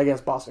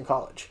against Boston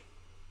College.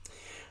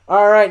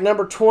 Alright,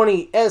 number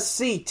 20,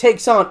 SC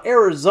takes on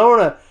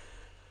Arizona.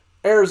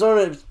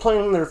 Arizona is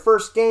playing their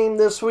first game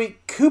this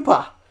week.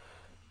 Koopa,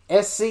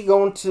 SC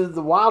going to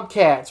the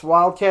Wildcats.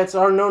 Wildcats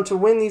are known to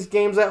win these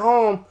games at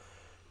home.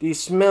 Do you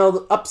smell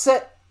the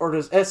upset, or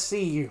does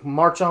SC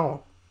march on?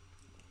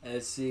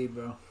 SC,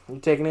 bro. You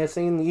taking SC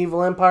in the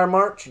Evil Empire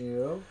March?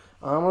 Yeah.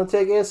 I'm going to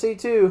take SC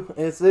too.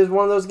 This is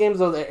one of those games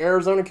though that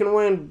Arizona can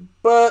win,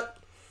 but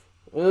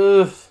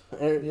The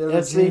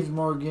other SC, team's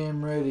more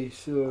game ready,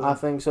 so I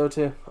think so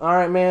too. All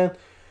right, man.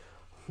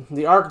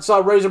 The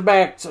Arkansas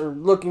Razorbacks are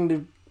looking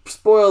to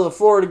spoil the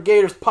Florida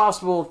Gators'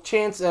 possible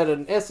chance at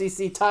an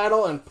SEC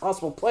title and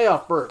possible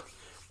playoff berth.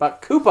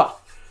 But Koopa,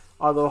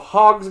 are the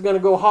Hogs going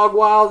to go hog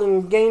wild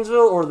in Gainesville,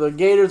 or the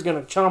Gators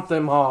going to chomp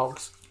them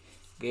Hogs?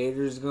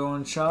 Gators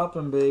going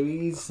shopping,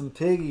 baby. Eat some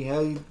piggy. How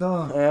you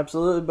doing?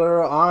 Absolutely,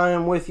 bro. I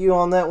am with you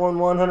on that one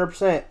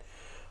 100%.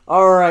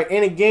 All right,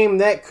 in a game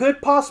that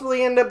could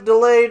possibly end up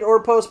delayed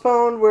or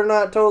postponed, we're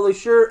not totally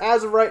sure.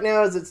 As of right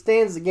now, as it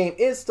stands, the game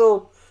is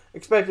still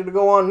expected to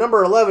go on.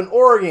 Number 11,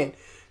 Oregon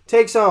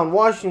takes on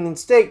Washington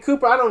State.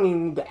 Cooper, I don't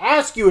even need to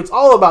ask you. It's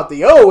all about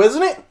the O,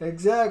 isn't it?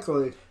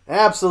 Exactly.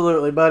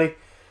 Absolutely, buddy.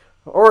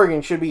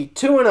 Oregon should be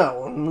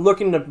 2-0 and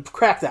looking to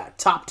crack that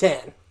top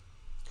 10.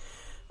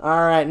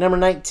 All right, number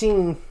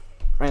 19.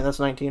 Right, that's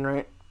 19,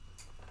 right?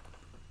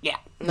 Yeah,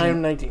 number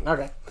 19.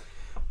 Okay.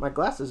 My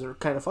glasses are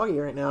kind of foggy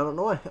right now. I don't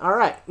know why. All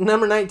right,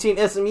 number 19,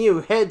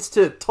 SMU heads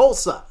to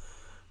Tulsa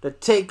to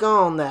take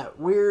on that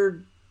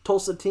weird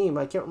Tulsa team.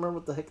 I can't remember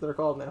what the heck they're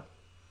called now.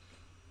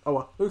 Oh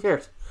well, who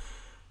cares?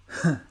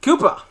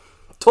 Koopa,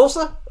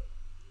 Tulsa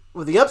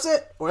with the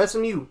upset, or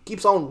SMU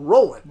keeps on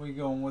rolling. We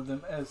going with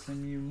them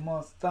SMU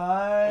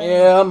Mustangs.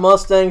 Yeah,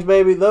 Mustangs,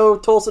 baby. Though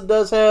Tulsa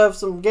does have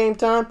some game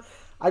time,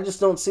 I just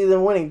don't see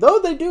them winning. Though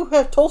they do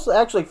have Tulsa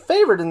actually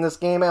favored in this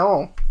game at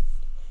home.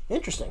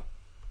 Interesting.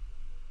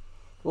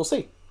 We'll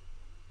see.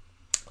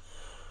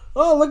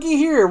 Oh, looky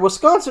here.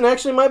 Wisconsin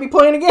actually might be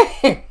playing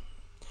a game.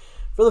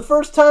 For the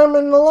first time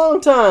in a long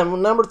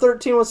time, number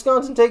 13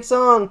 Wisconsin takes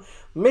on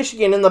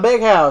Michigan in the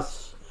Big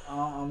House.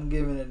 I'm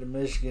giving it to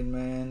Michigan,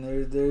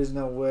 man. There's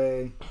no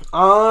way.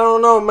 I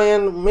don't know,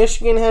 man.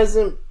 Michigan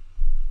hasn't...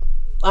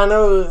 I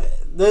know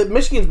that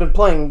Michigan's been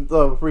playing,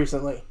 though,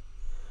 recently.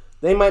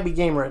 They might be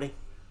game ready.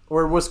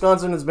 Where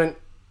Wisconsin has been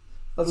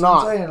That's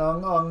not. what I'm saying.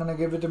 I'm going to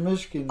give it to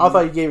Michigan. I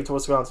thought you gave it to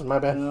Wisconsin. My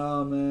bad.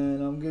 No,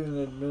 man. I'm giving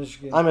it to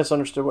Michigan. I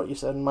misunderstood what you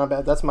said. My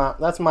bad. That's my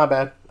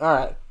bad. All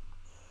right.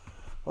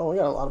 Well, we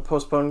got a lot of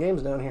postponed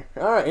games down here.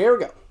 All right, here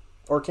we go.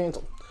 Or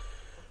canceled.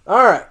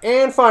 All right,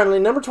 and finally,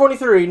 number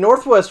 23,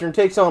 Northwestern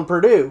takes on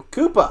Purdue.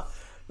 Koopa,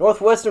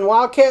 Northwestern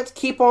Wildcats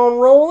keep on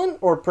rolling,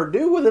 or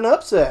Purdue with an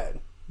upset?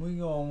 We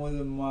going with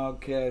the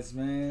Wildcats,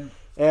 man.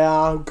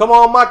 Yeah, come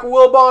on, Michael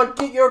Wilbon,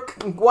 get your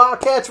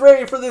Wildcats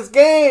ready for this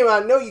game. I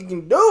know you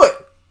can do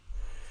it.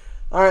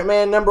 All right,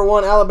 man, number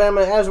 1,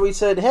 Alabama, as we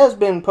said, has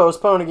been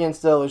postponed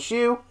against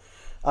LSU.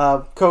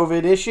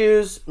 COVID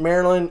issues.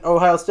 Maryland,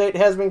 Ohio State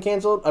has been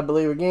canceled. I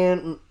believe,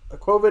 again,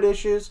 COVID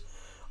issues.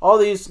 All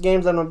these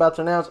games that I'm about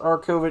to announce are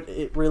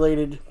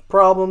COVID-related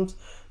problems.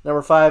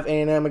 Number 5,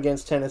 A&M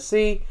against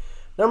Tennessee.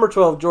 Number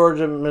 12,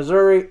 Georgia,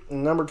 Missouri.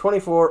 And number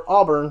 24,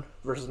 Auburn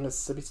versus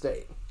Mississippi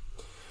State.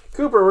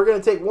 Cooper, we're going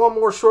to take one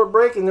more short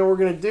break, and then we're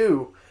going to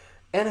do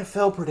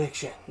NFL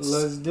predictions.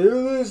 Let's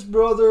do this,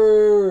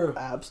 brother.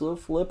 Absolute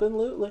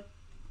flippin'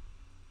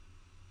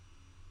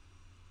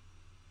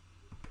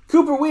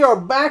 Cooper, we are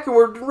back and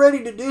we're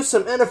ready to do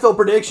some NFL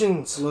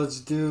predictions. Let's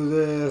do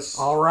this.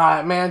 All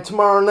right, man.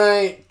 Tomorrow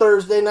night,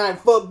 Thursday night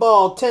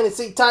football,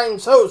 Tennessee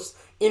Titans host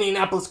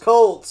Indianapolis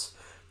Colts.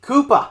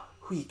 Cooper,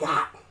 who you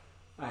got?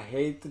 I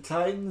hate the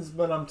Titans,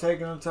 but I'm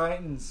taking the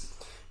Titans.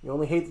 You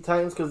only hate the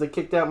Titans because they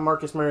kicked out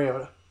Marcus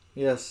Mariota.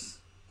 Yes.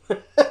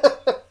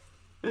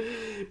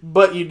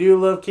 But you do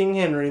love King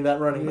Henry,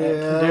 that running back.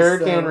 Yes, Derrick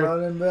that Henry.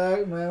 running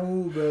back, man.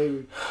 Ooh,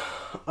 baby.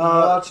 I'm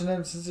watching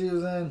him since he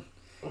was in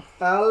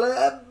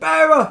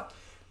Alabama.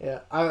 Yeah,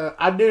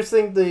 I do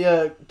think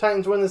the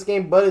Titans win this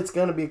game, but it's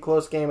going to be a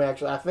close game,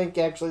 actually. I think,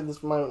 actually,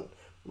 this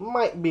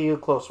might be a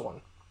close one.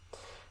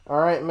 All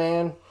right,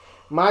 man.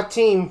 My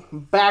team,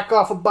 back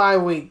off a bye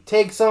week,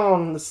 takes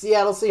on the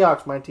Seattle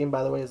Seahawks. My team,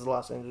 by the way, is the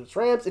Los Angeles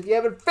Rams. If you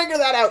haven't figured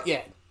that out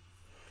yet,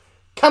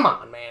 come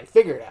on, man.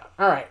 Figure it out.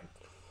 All right.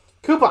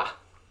 Koopa,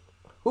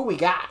 who we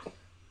got?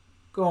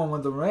 Going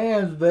with the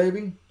Rams,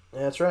 baby.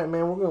 That's right,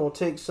 man. We're going to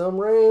take some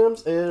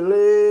Rams.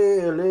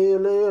 LA.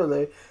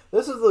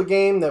 This is the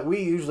game that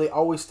we usually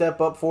always step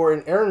up for,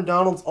 and Aaron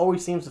Donald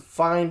always seems to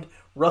find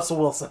Russell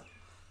Wilson.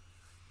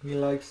 He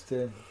likes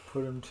to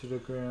put him to the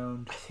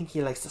ground. I think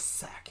he likes to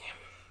sack him.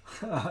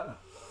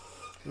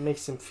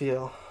 Makes him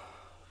feel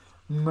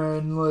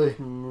manly.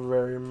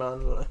 Very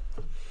manly.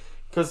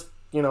 Because,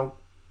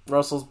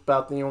 Russell's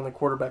about the only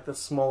quarterback that's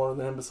smaller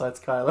than him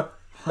besides Kyler.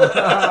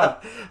 I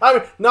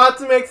mean, not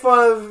to make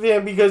fun of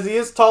him because he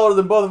is taller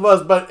than both of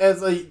us, but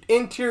as an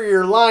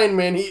interior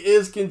lineman, he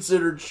is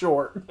considered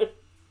short.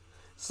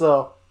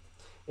 So,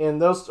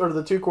 and those are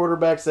the two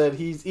quarterbacks that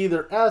he's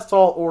either as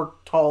tall or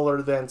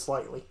taller than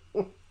slightly.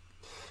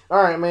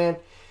 All right, man.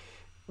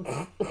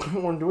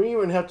 Do we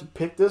even have to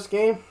pick this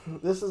game?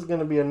 This is going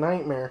to be a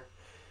nightmare.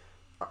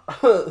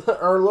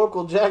 Our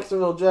local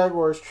Jacksonville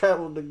Jaguars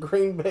traveled to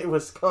Green Bay,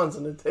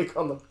 Wisconsin to take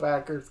on the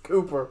Packers.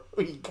 Cooper,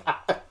 who you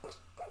got?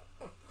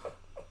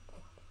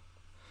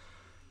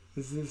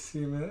 Is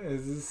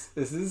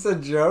this a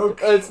joke?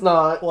 It's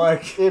not.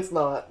 It's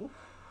not.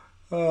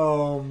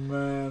 Oh,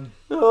 man.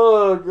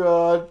 Oh,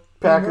 God.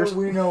 Packers.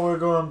 We know we're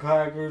going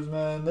Packers,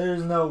 man.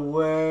 There's no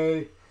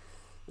way.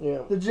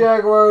 Yeah. The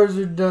Jaguars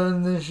are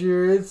done this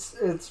year. It's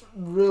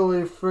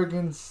really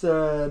freaking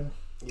sad.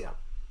 Yeah.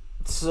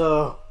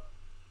 So.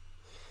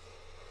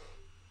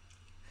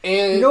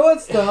 And you know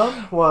what's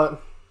dumb?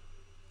 What?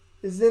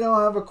 Is they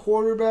don't have a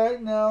quarterback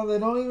now. They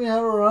don't even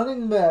have a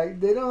running back.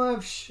 They don't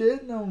have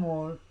shit no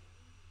more.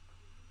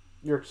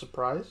 You're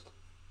surprised?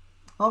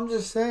 I'm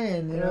just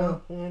saying, you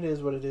know. It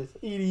is what it is.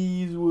 It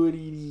is what it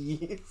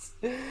is.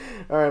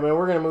 All right, man.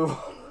 We're going to move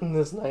on from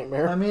this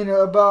nightmare. I mean,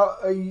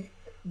 about 2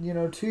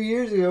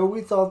 years ago,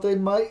 we thought they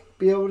might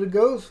be able to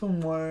go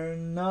somewhere.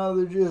 And now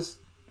they're just...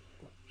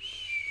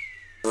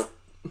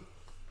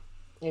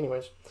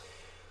 Anyways.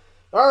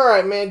 All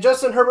right, man.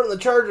 Justin Herbert and the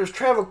Chargers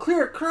travel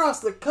clear across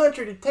the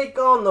country to take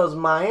on those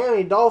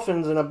Miami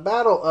Dolphins in a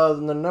battle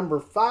of the number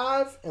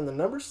 5 and the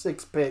number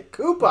 6 pick.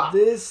 Koopa.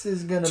 This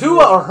is going to be...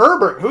 Tua or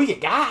Herbert? Who you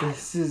got?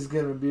 This is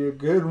going to be a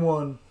good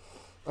one.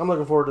 I'm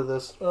looking forward to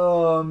this.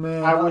 Oh,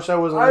 man. I wish I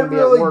wasn't going to be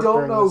at work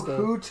during this game. I really don't know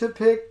who to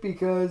pick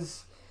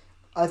because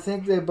I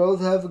think they both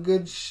have a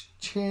good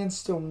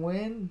chance to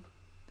win.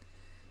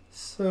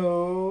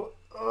 So,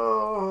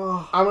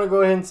 I'm going to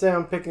go ahead and say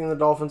I'm picking the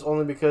Dolphins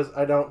only because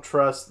I don't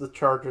trust the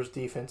Chargers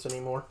defense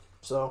anymore.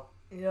 So,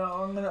 yeah,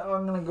 I'm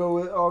gonna go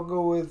with. I'll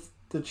go with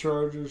the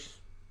Chargers.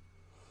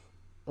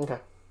 okay.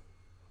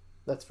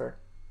 That's fair.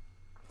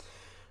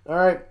 All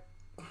right,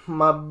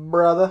 my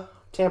brother.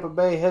 Tampa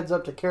Bay heads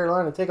up to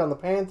Carolina to take on the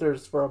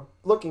Panthers for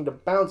looking to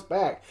bounce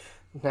back.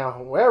 Now,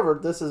 however,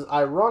 this is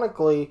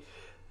ironically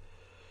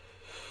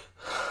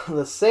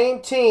the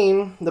same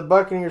team the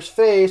Buccaneers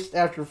faced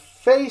after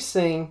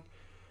facing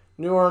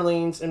New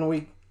Orleans in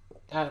week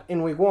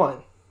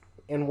 1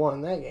 and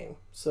won that game.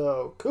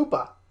 So,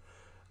 Koopa,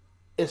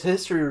 is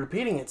history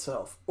repeating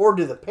itself, or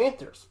do the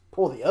Panthers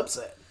pull the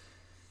upset?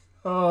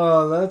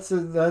 Oh, that's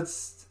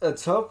a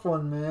tough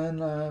one,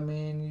 man. I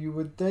mean, you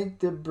would think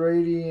that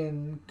Brady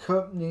and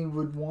company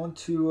would want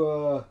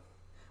to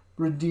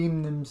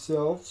redeem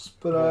themselves,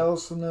 but I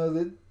also know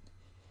that,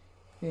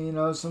 you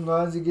know,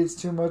 sometimes he gets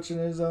too much in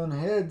his own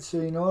head. So,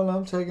 you know what?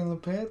 I'm taking the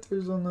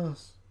Panthers on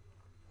this.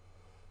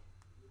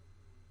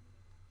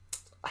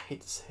 I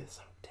hate to say this,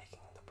 I'm taking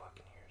the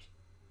Buccaneers.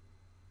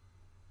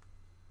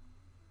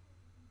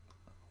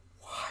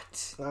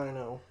 What? I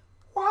know.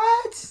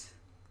 What?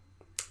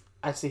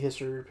 I see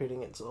history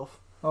repeating itself.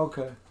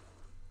 Okay.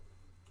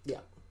 Yeah.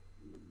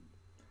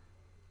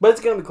 But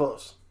it's going to be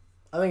close.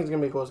 I think it's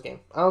going to be a close game.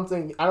 I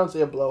don't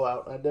see a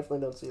blowout. I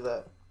definitely don't see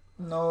that.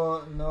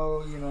 No,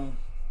 you know,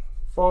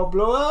 fall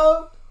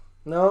blowout?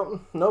 No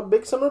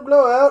big summer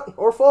blowout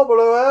or fall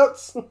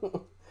blowouts.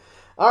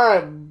 All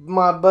right,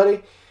 my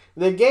buddy.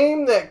 The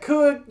game that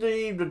could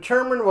be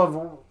determined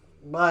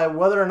by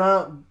whether or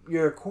not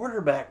your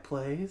quarterback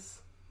plays.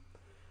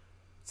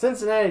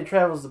 Cincinnati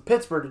travels to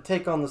Pittsburgh to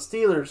take on the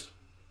Steelers.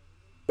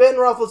 Ben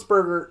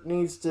Roethlisberger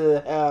needs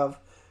to have,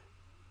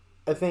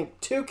 I think,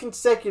 2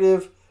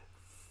 consecutive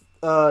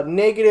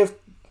negative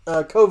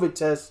COVID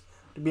tests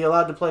to be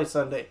allowed to play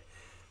Sunday.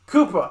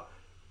 Koopa,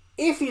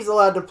 if he's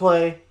allowed to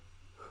play,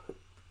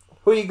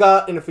 who you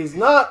got? And if he's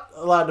not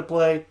allowed to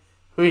play,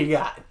 who you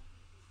got?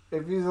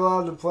 If he's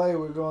allowed to play,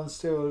 we're going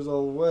Steelers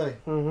all the way.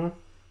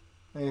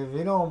 Mm-hmm. If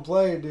he don't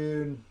play,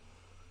 dude,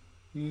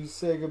 you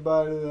say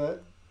goodbye to that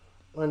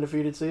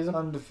Undefeated season?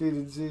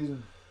 undefeated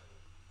season.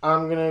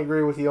 I'm going to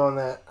agree with you on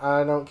that.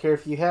 I don't care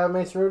if you have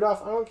Mason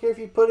Rudolph. I don't care if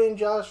you put in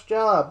Josh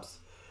Jobs.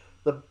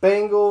 The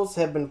Bengals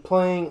have been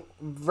playing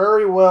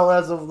very well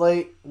as of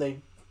late. They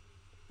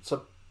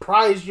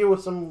surprised you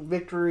with some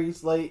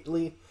victories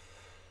lately.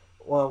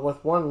 Well,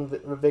 with one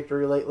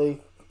victory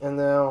lately. And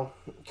now,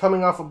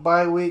 coming off a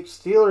bye week,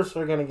 Steelers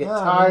are going to get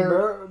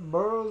tired.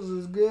 Burrows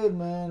is good,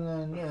 man.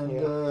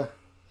 And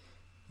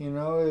you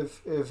know,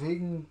 if he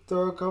can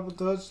throw a couple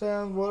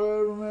touchdowns,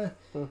 whatever, man.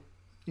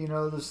 You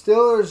know, the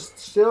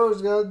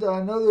Steelers got,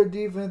 I know their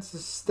defense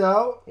is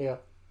stout. Yeah.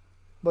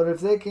 But if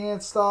they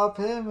can't stop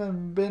him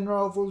and Ben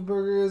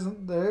Roethlisberger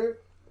isn't there,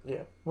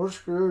 yeah, we're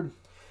screwed.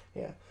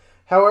 Yeah.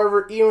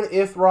 However, even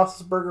if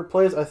Roethlisberger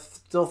plays, I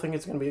still think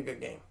it's going to be a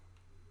good game.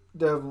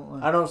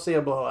 Definitely. I don't see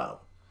a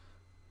blowout.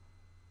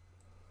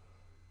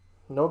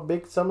 No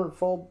big summer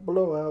fall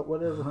blowout,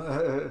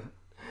 whatever.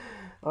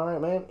 All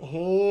right, man.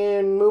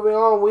 And moving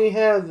on, we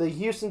have the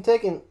Houston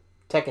Texans.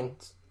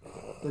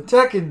 The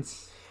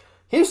Texans.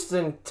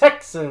 Houston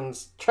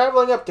Texans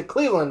traveling up to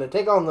Cleveland to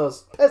take on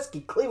those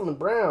pesky Cleveland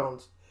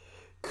Browns.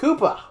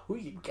 Koopa, who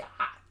you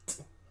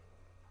got?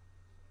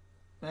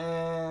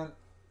 Man,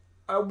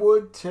 I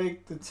would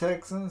take the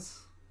Texans.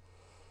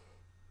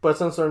 But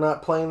since they're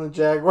not playing the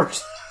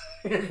Jaguars,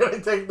 you're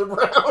going to take the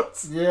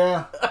Browns?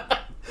 Yeah.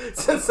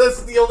 Since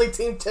that's the only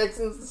team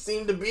Texans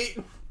seem to beat?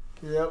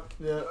 Yep,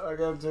 I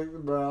got to take the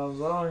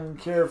Browns. I don't even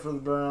care for the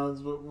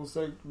Browns, but we'll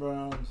take the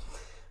Browns.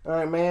 All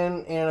right,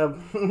 man,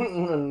 and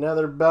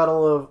another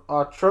battle of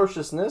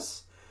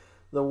atrociousness.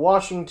 The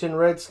Washington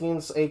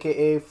Redskins,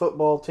 a.k.a.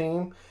 football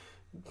team,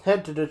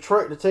 head to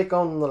Detroit to take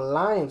on the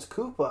Lions.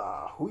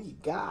 Koopa, who you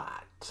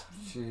got?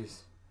 Jeez.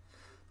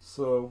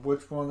 So,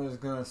 which one is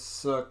going to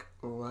suck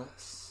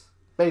less?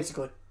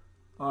 Basically.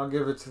 I'll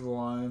give it to the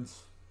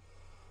Lions.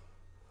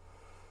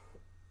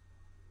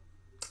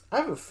 I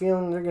have a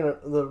feeling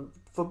the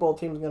football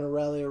team's going to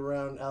rally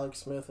around Alex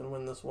Smith and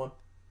win this one.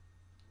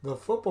 The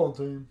football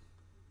team?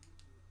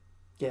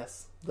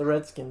 Yes, the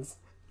Redskins.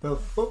 The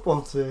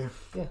football team?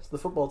 Yes, the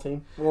football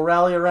team will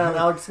rally around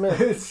Alex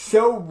Smith. It's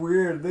so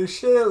weird. They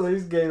should at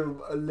least give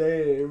him a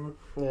name.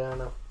 Yeah, I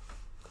know.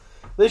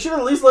 They should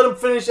at least let him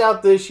finish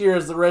out this year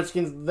as the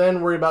Redskins,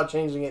 then worry about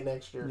changing it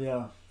next year.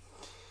 Yeah.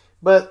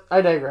 But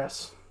I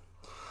digress.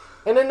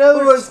 And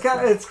another... Well, it's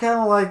kind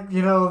of like,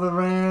 you know, the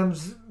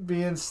Rams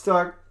being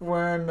stuck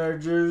wearing their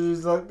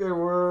jerseys like they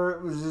were.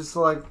 It was just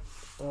like...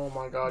 Oh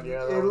my God,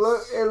 yeah. It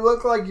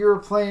looked like you were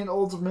playing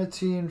Ultimate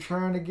Team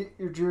trying to get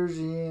your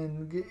jersey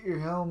in, get your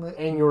helmet.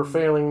 And you were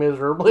failing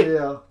miserably.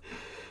 Yeah.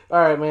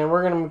 All right, man.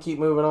 We're going to keep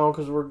moving on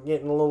because we're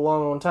getting a little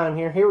long on time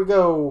here. Here we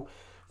go.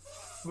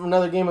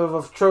 Another game of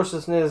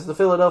atrociousness. The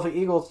Philadelphia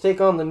Eagles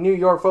take on the New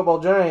York Football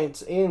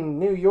Giants in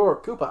New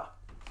York. Koopa.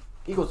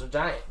 Eagles or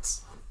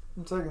Giants?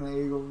 I'm taking the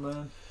Eagles,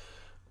 man.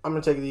 I'm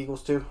going to take the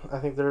Eagles, too. I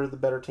think they're the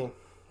better team.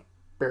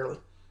 Barely.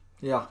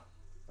 Yeah.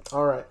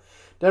 All right.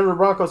 Denver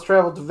Broncos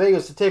travel to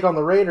Vegas to take on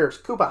the Raiders.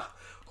 Koopa,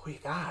 who you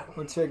got?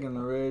 We're taking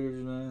the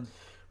Raiders, man.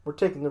 We're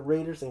taking the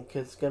Raiders, and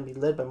it's going to be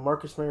led by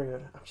Marcus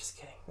Mariota. I'm just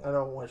kidding. I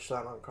don't wish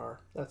that on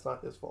Carr. That's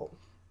not his fault.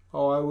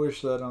 Oh, I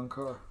wish that on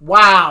Carr.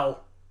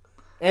 Wow.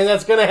 And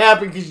that's going to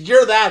happen because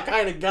you're that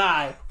kind of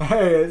guy.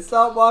 Hey, it's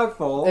not my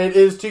fault. It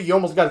is, too. You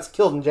almost got us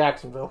killed in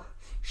Jacksonville.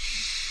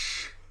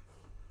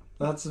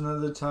 That's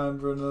another time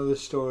for another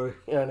story.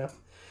 Yeah, I know.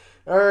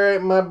 All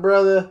right, my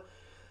brother.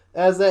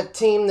 As that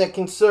team that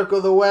can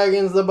circle the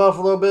wagons, the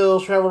Buffalo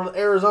Bills travel to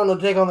Arizona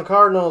to take on the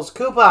Cardinals.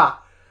 Koopa,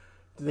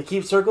 do they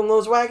keep circling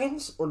those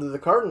wagons, or do the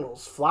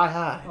Cardinals fly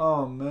high?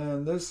 Oh,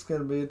 man, this is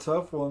going to be a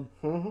tough one.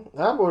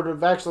 I would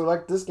have actually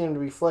liked this game to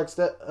be flexed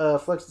to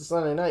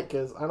Sunday night,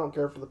 because I don't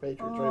care for the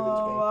Patriots-Ravens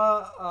game.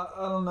 I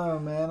don't know,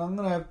 man. I'm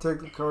going to have to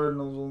take the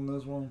Cardinals on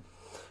this one.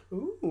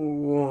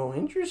 Ooh,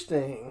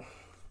 interesting.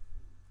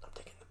 I'm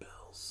taking the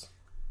Bills.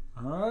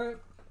 All right.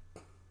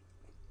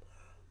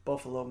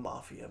 Buffalo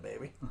Mafia,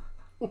 baby.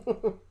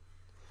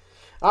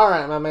 All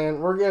right, my man.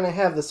 We're going to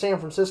have the San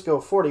Francisco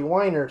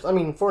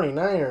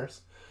 49ers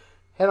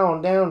head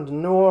on down to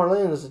New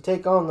Orleans to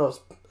take on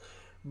those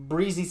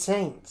breezy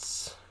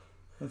Saints.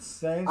 The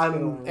Saints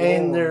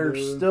and they're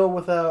still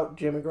without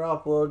Jimmy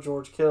Garoppolo,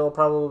 George Kittle.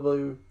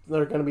 Probably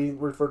they're going to be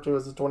referred to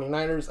as the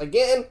 29ers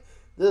again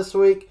this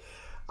week.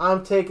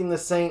 I'm taking the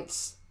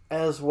Saints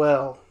as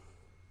well.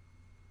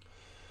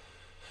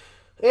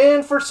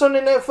 And for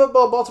Sunday Night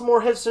Football,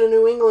 Baltimore heads to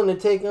New England to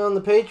take on the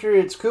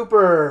Patriots.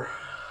 Cooper,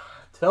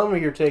 tell me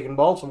you're taking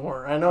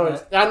Baltimore. I know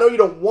you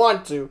don't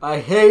want to. I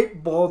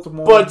hate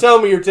Baltimore. But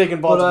tell me you're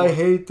taking Baltimore. But I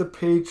hate the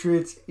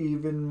Patriots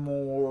even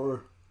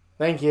more.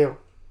 Thank you.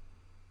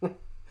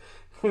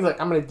 He's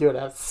like, I'm going to do it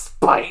out of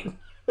spite.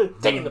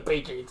 Taking the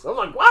Patriots. I'm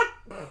like, what?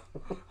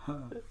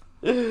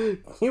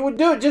 He would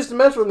do it just to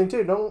mess with me,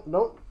 too. Don't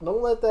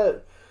let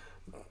that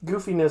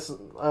goofiness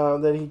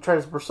that he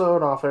tries to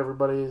persona off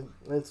everybody.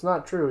 It's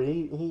not true.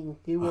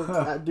 He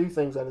will do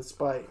things out of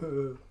spite,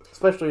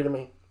 especially to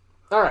me.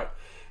 All right,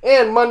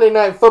 and Monday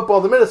Night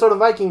Football, the Minnesota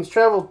Vikings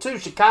travel to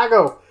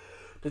Chicago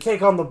to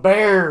take on the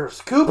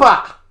Bears.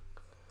 Koopa,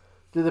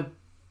 do the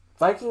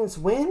Vikings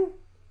win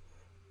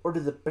or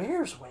do the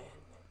Bears win?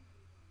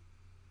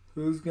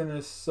 Who's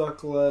gonna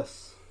suck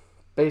less?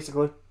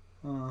 Basically,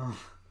 I'm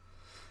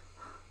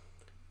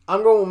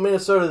going with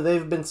Minnesota.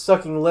 They've been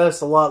sucking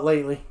less a lot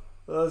lately.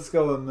 Let's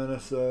go with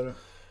Minnesota.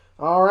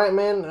 All right,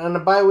 man. And the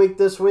bye week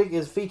this week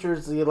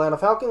features the Atlanta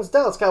Falcons,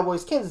 Dallas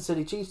Cowboys, Kansas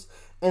City Chiefs,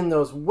 and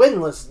those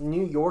winless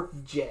New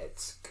York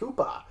Jets.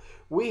 Koopa,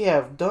 we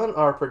have done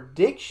our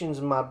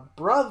predictions, my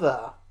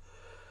brother.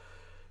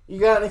 You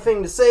got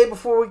anything to say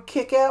before we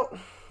kick out?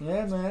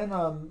 Yeah, man.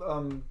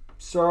 I'm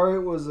sorry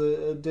it was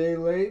a day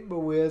late, but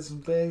we had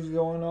some things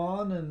going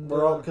on, and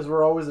because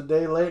we're always a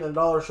day late and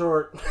 $1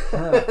 short.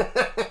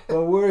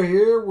 But we're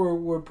here.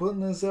 We're putting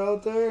this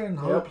out there, and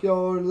hope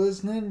y'all are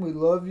listening. We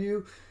love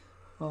you.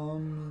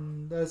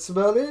 That's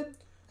about it.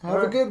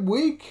 Have a good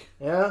week.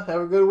 Yeah,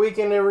 have a good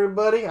weekend,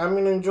 everybody. I'm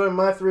gonna enjoy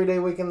my 3-day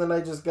weekend that I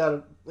just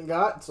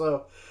got.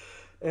 So,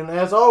 and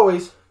as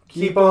always,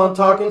 keep on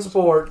talking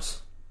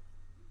sports.